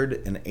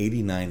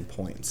 489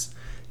 points.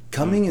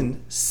 Coming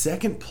in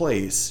second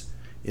place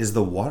is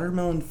the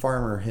watermelon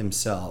farmer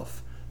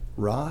himself,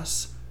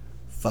 Ross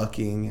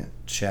fucking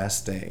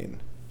Chastain,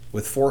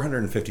 with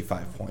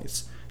 455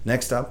 points.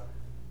 Next up,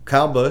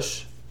 Kyle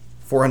Busch,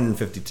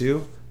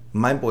 452.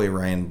 My boy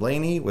Ryan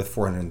Blaney with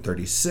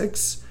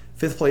 436.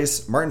 Fifth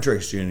place, Martin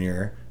Truex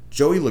Jr.,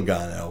 Joey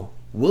Logano,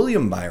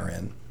 William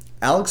Byron,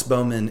 Alex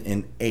Bowman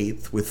in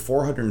 8th with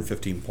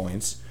 415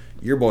 points.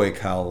 Your boy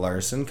Kyle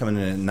Larson coming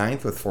in at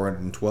 9th with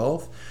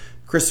 412.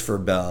 Christopher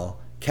Bell,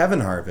 Kevin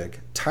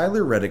Harvick,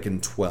 Tyler Reddick in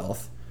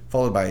 12th,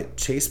 followed by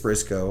Chase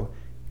Briscoe,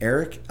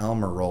 Eric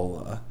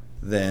Almirola,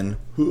 then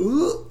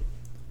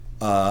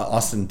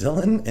Austin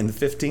Dillon in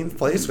 15th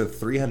place with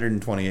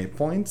 328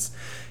 points.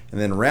 And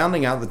then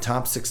rounding out the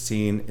top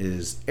 16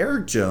 is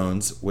Eric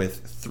Jones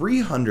with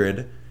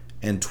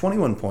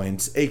 321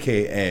 points,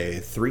 a.k.a.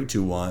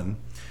 321.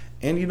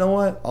 And you know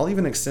what? I'll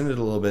even extend it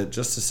a little bit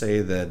just to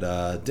say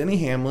that Denny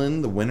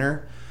Hamlin, the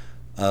winner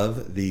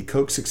of the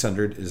Coke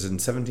 600, is in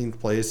 17th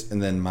place.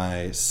 And then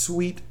my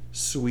sweet,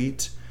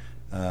 sweet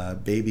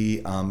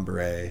baby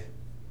hombre,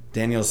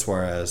 Daniel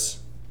Suarez,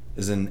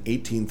 is in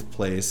 18th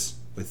place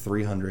with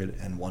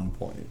 301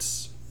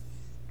 points.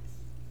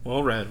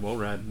 Well read, well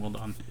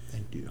done.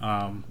 Thank you.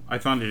 I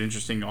found it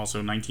interesting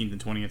also 19th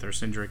and 20th are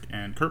Cindric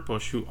and Kurt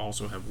Busch, who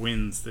also have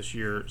wins this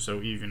year.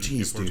 So even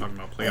if we're talking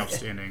about playoff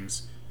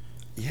standings,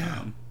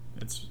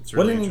 it's really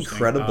what an interesting.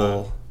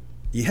 incredible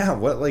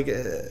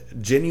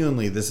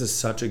genuinely, this is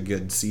such a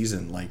good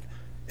season. Like,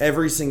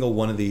 every single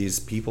one of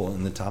these people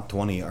in the top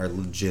 20 are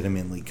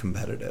legitimately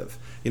competitive.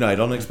 I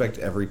don't expect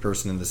every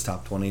person in this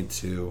top 20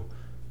 to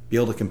be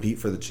able to compete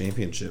for the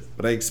championship,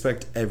 but I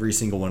expect every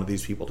single one of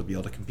these people to be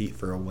able to compete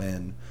for a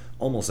win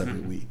almost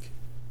every week.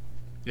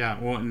 Yeah,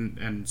 well,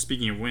 and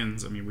speaking of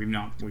wins, I mean,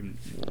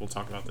 we'll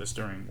talk about this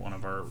during one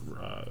of our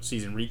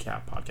season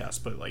recap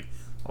podcasts, but like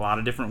a lot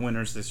of different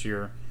winners this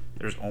year.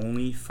 There's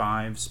only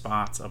 5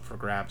 spots up for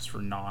grabs for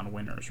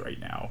non-winners right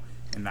now,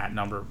 and that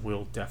number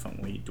will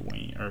definitely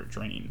drain. I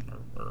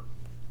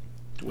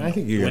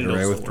think you got it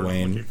right with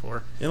Dwayne.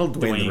 It'll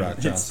Dwayne the Rock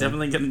Johnson. It's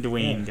definitely going to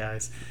Dwayne,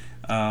 guys.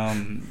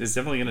 It's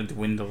definitely going to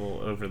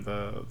dwindle over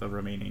the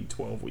remaining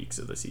 12 weeks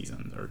of the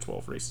season, or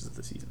 12 races of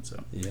the season.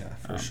 So yeah,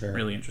 for sure.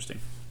 Really interesting.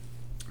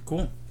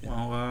 Cool.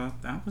 Yeah. Well,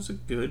 that was a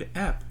good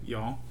ep,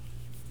 y'all.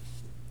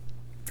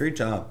 Great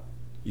job.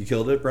 You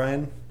killed it,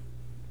 Brian.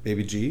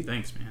 Baby G.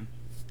 Thanks, man.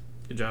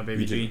 Good job,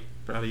 Baby G.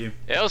 Proud of you.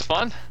 Yeah, it was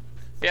fun.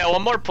 Yeah,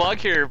 one more plug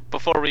here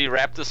before we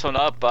wrap this one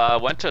up.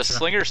 Went to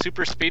Slinger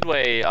Super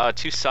Speedway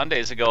 2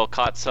 Sundays ago.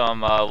 Caught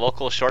some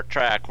local short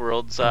track,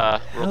 world's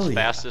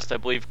fastest, I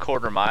believe,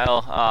 quarter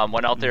mile.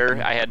 Went out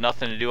there. I had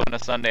nothing to do on a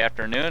Sunday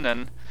afternoon,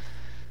 and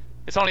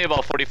it's only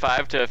about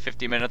 45 to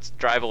 50 minutes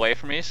drive away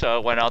from me. So I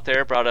went out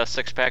there, brought a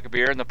 6-pack of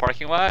beer in the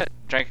parking lot,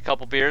 drank a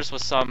couple beers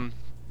with some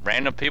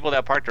random people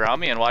that parked around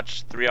me, and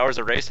watched 3 hours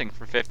of racing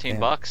for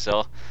 $15.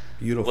 So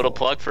beautiful. Little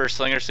plug for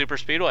Slinger Super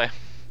Speedway.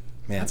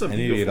 Man, that's a I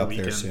need to get up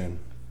weekend. There soon.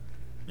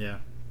 Yeah.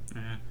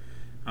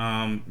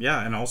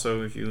 And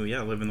also if you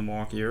live in the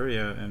Milwaukee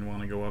area and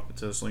want to go up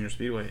to Slinger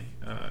Speedway,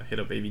 hit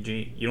up Baby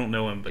G. You don't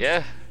know him, but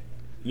at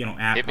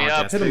hit me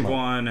up. Podcast Big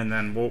One, and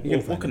then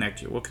we'll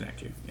connect you. We'll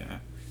connect you. Yeah.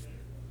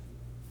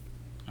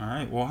 All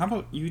right. Well, how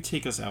about you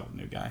take us out,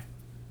 new guy?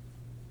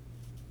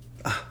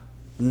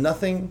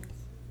 Nothing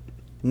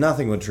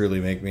would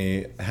truly make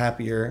me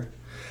happier.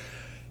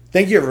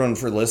 Thank you, everyone,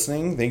 for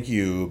listening. Thank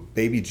you,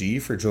 Baby G,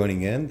 for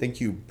joining in.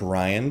 Thank you,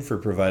 Brian, for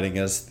providing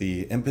us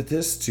the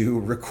impetus to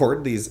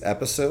record these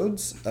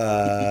episodes.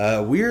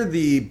 We're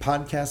the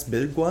Podcast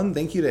Big One.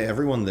 Thank you to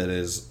everyone that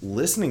is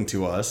listening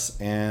to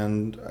us,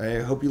 and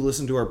I hope you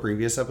listened to our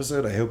previous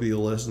episode. I hope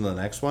you'll listen to the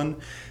next one,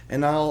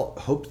 and I'll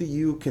hope that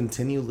you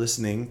continue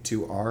listening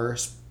to our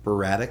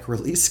sporadic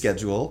release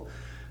schedule.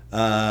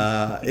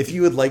 If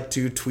you would like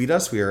to tweet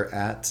us, we are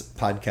at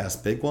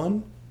Podcast Big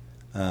One.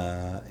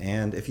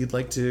 And if you'd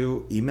like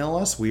to email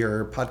us, we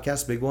are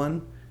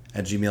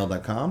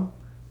podcastbig1@gmail.com.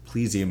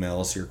 Please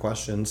email us your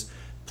questions.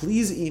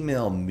 Please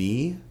email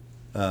me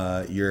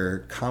your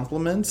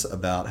compliments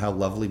about how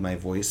lovely my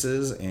voice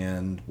is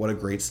and what a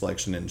great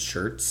selection in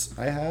shirts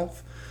I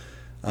have.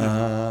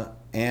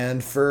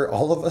 And for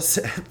all of us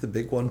at the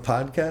Big One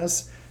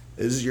Podcast,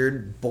 is your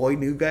boy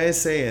new guy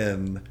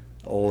saying,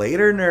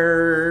 later,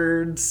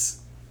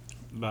 nerds.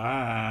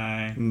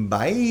 Bye.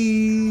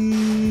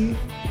 Bye.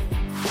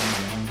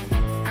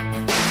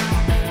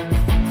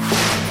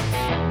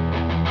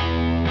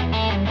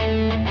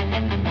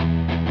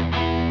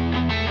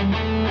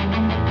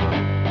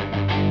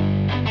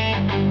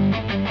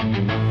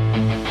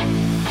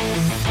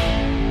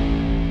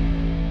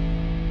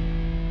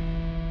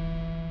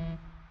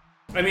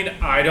 I mean,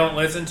 I don't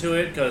listen to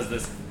it because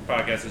this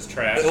podcast is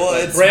trash.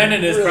 Well,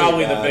 Brandon is really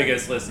probably bad. the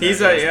biggest listener. He's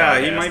to this he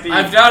podcast. might be.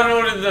 I've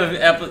downloaded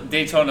the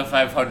Daytona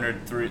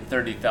 500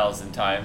 30,000 times.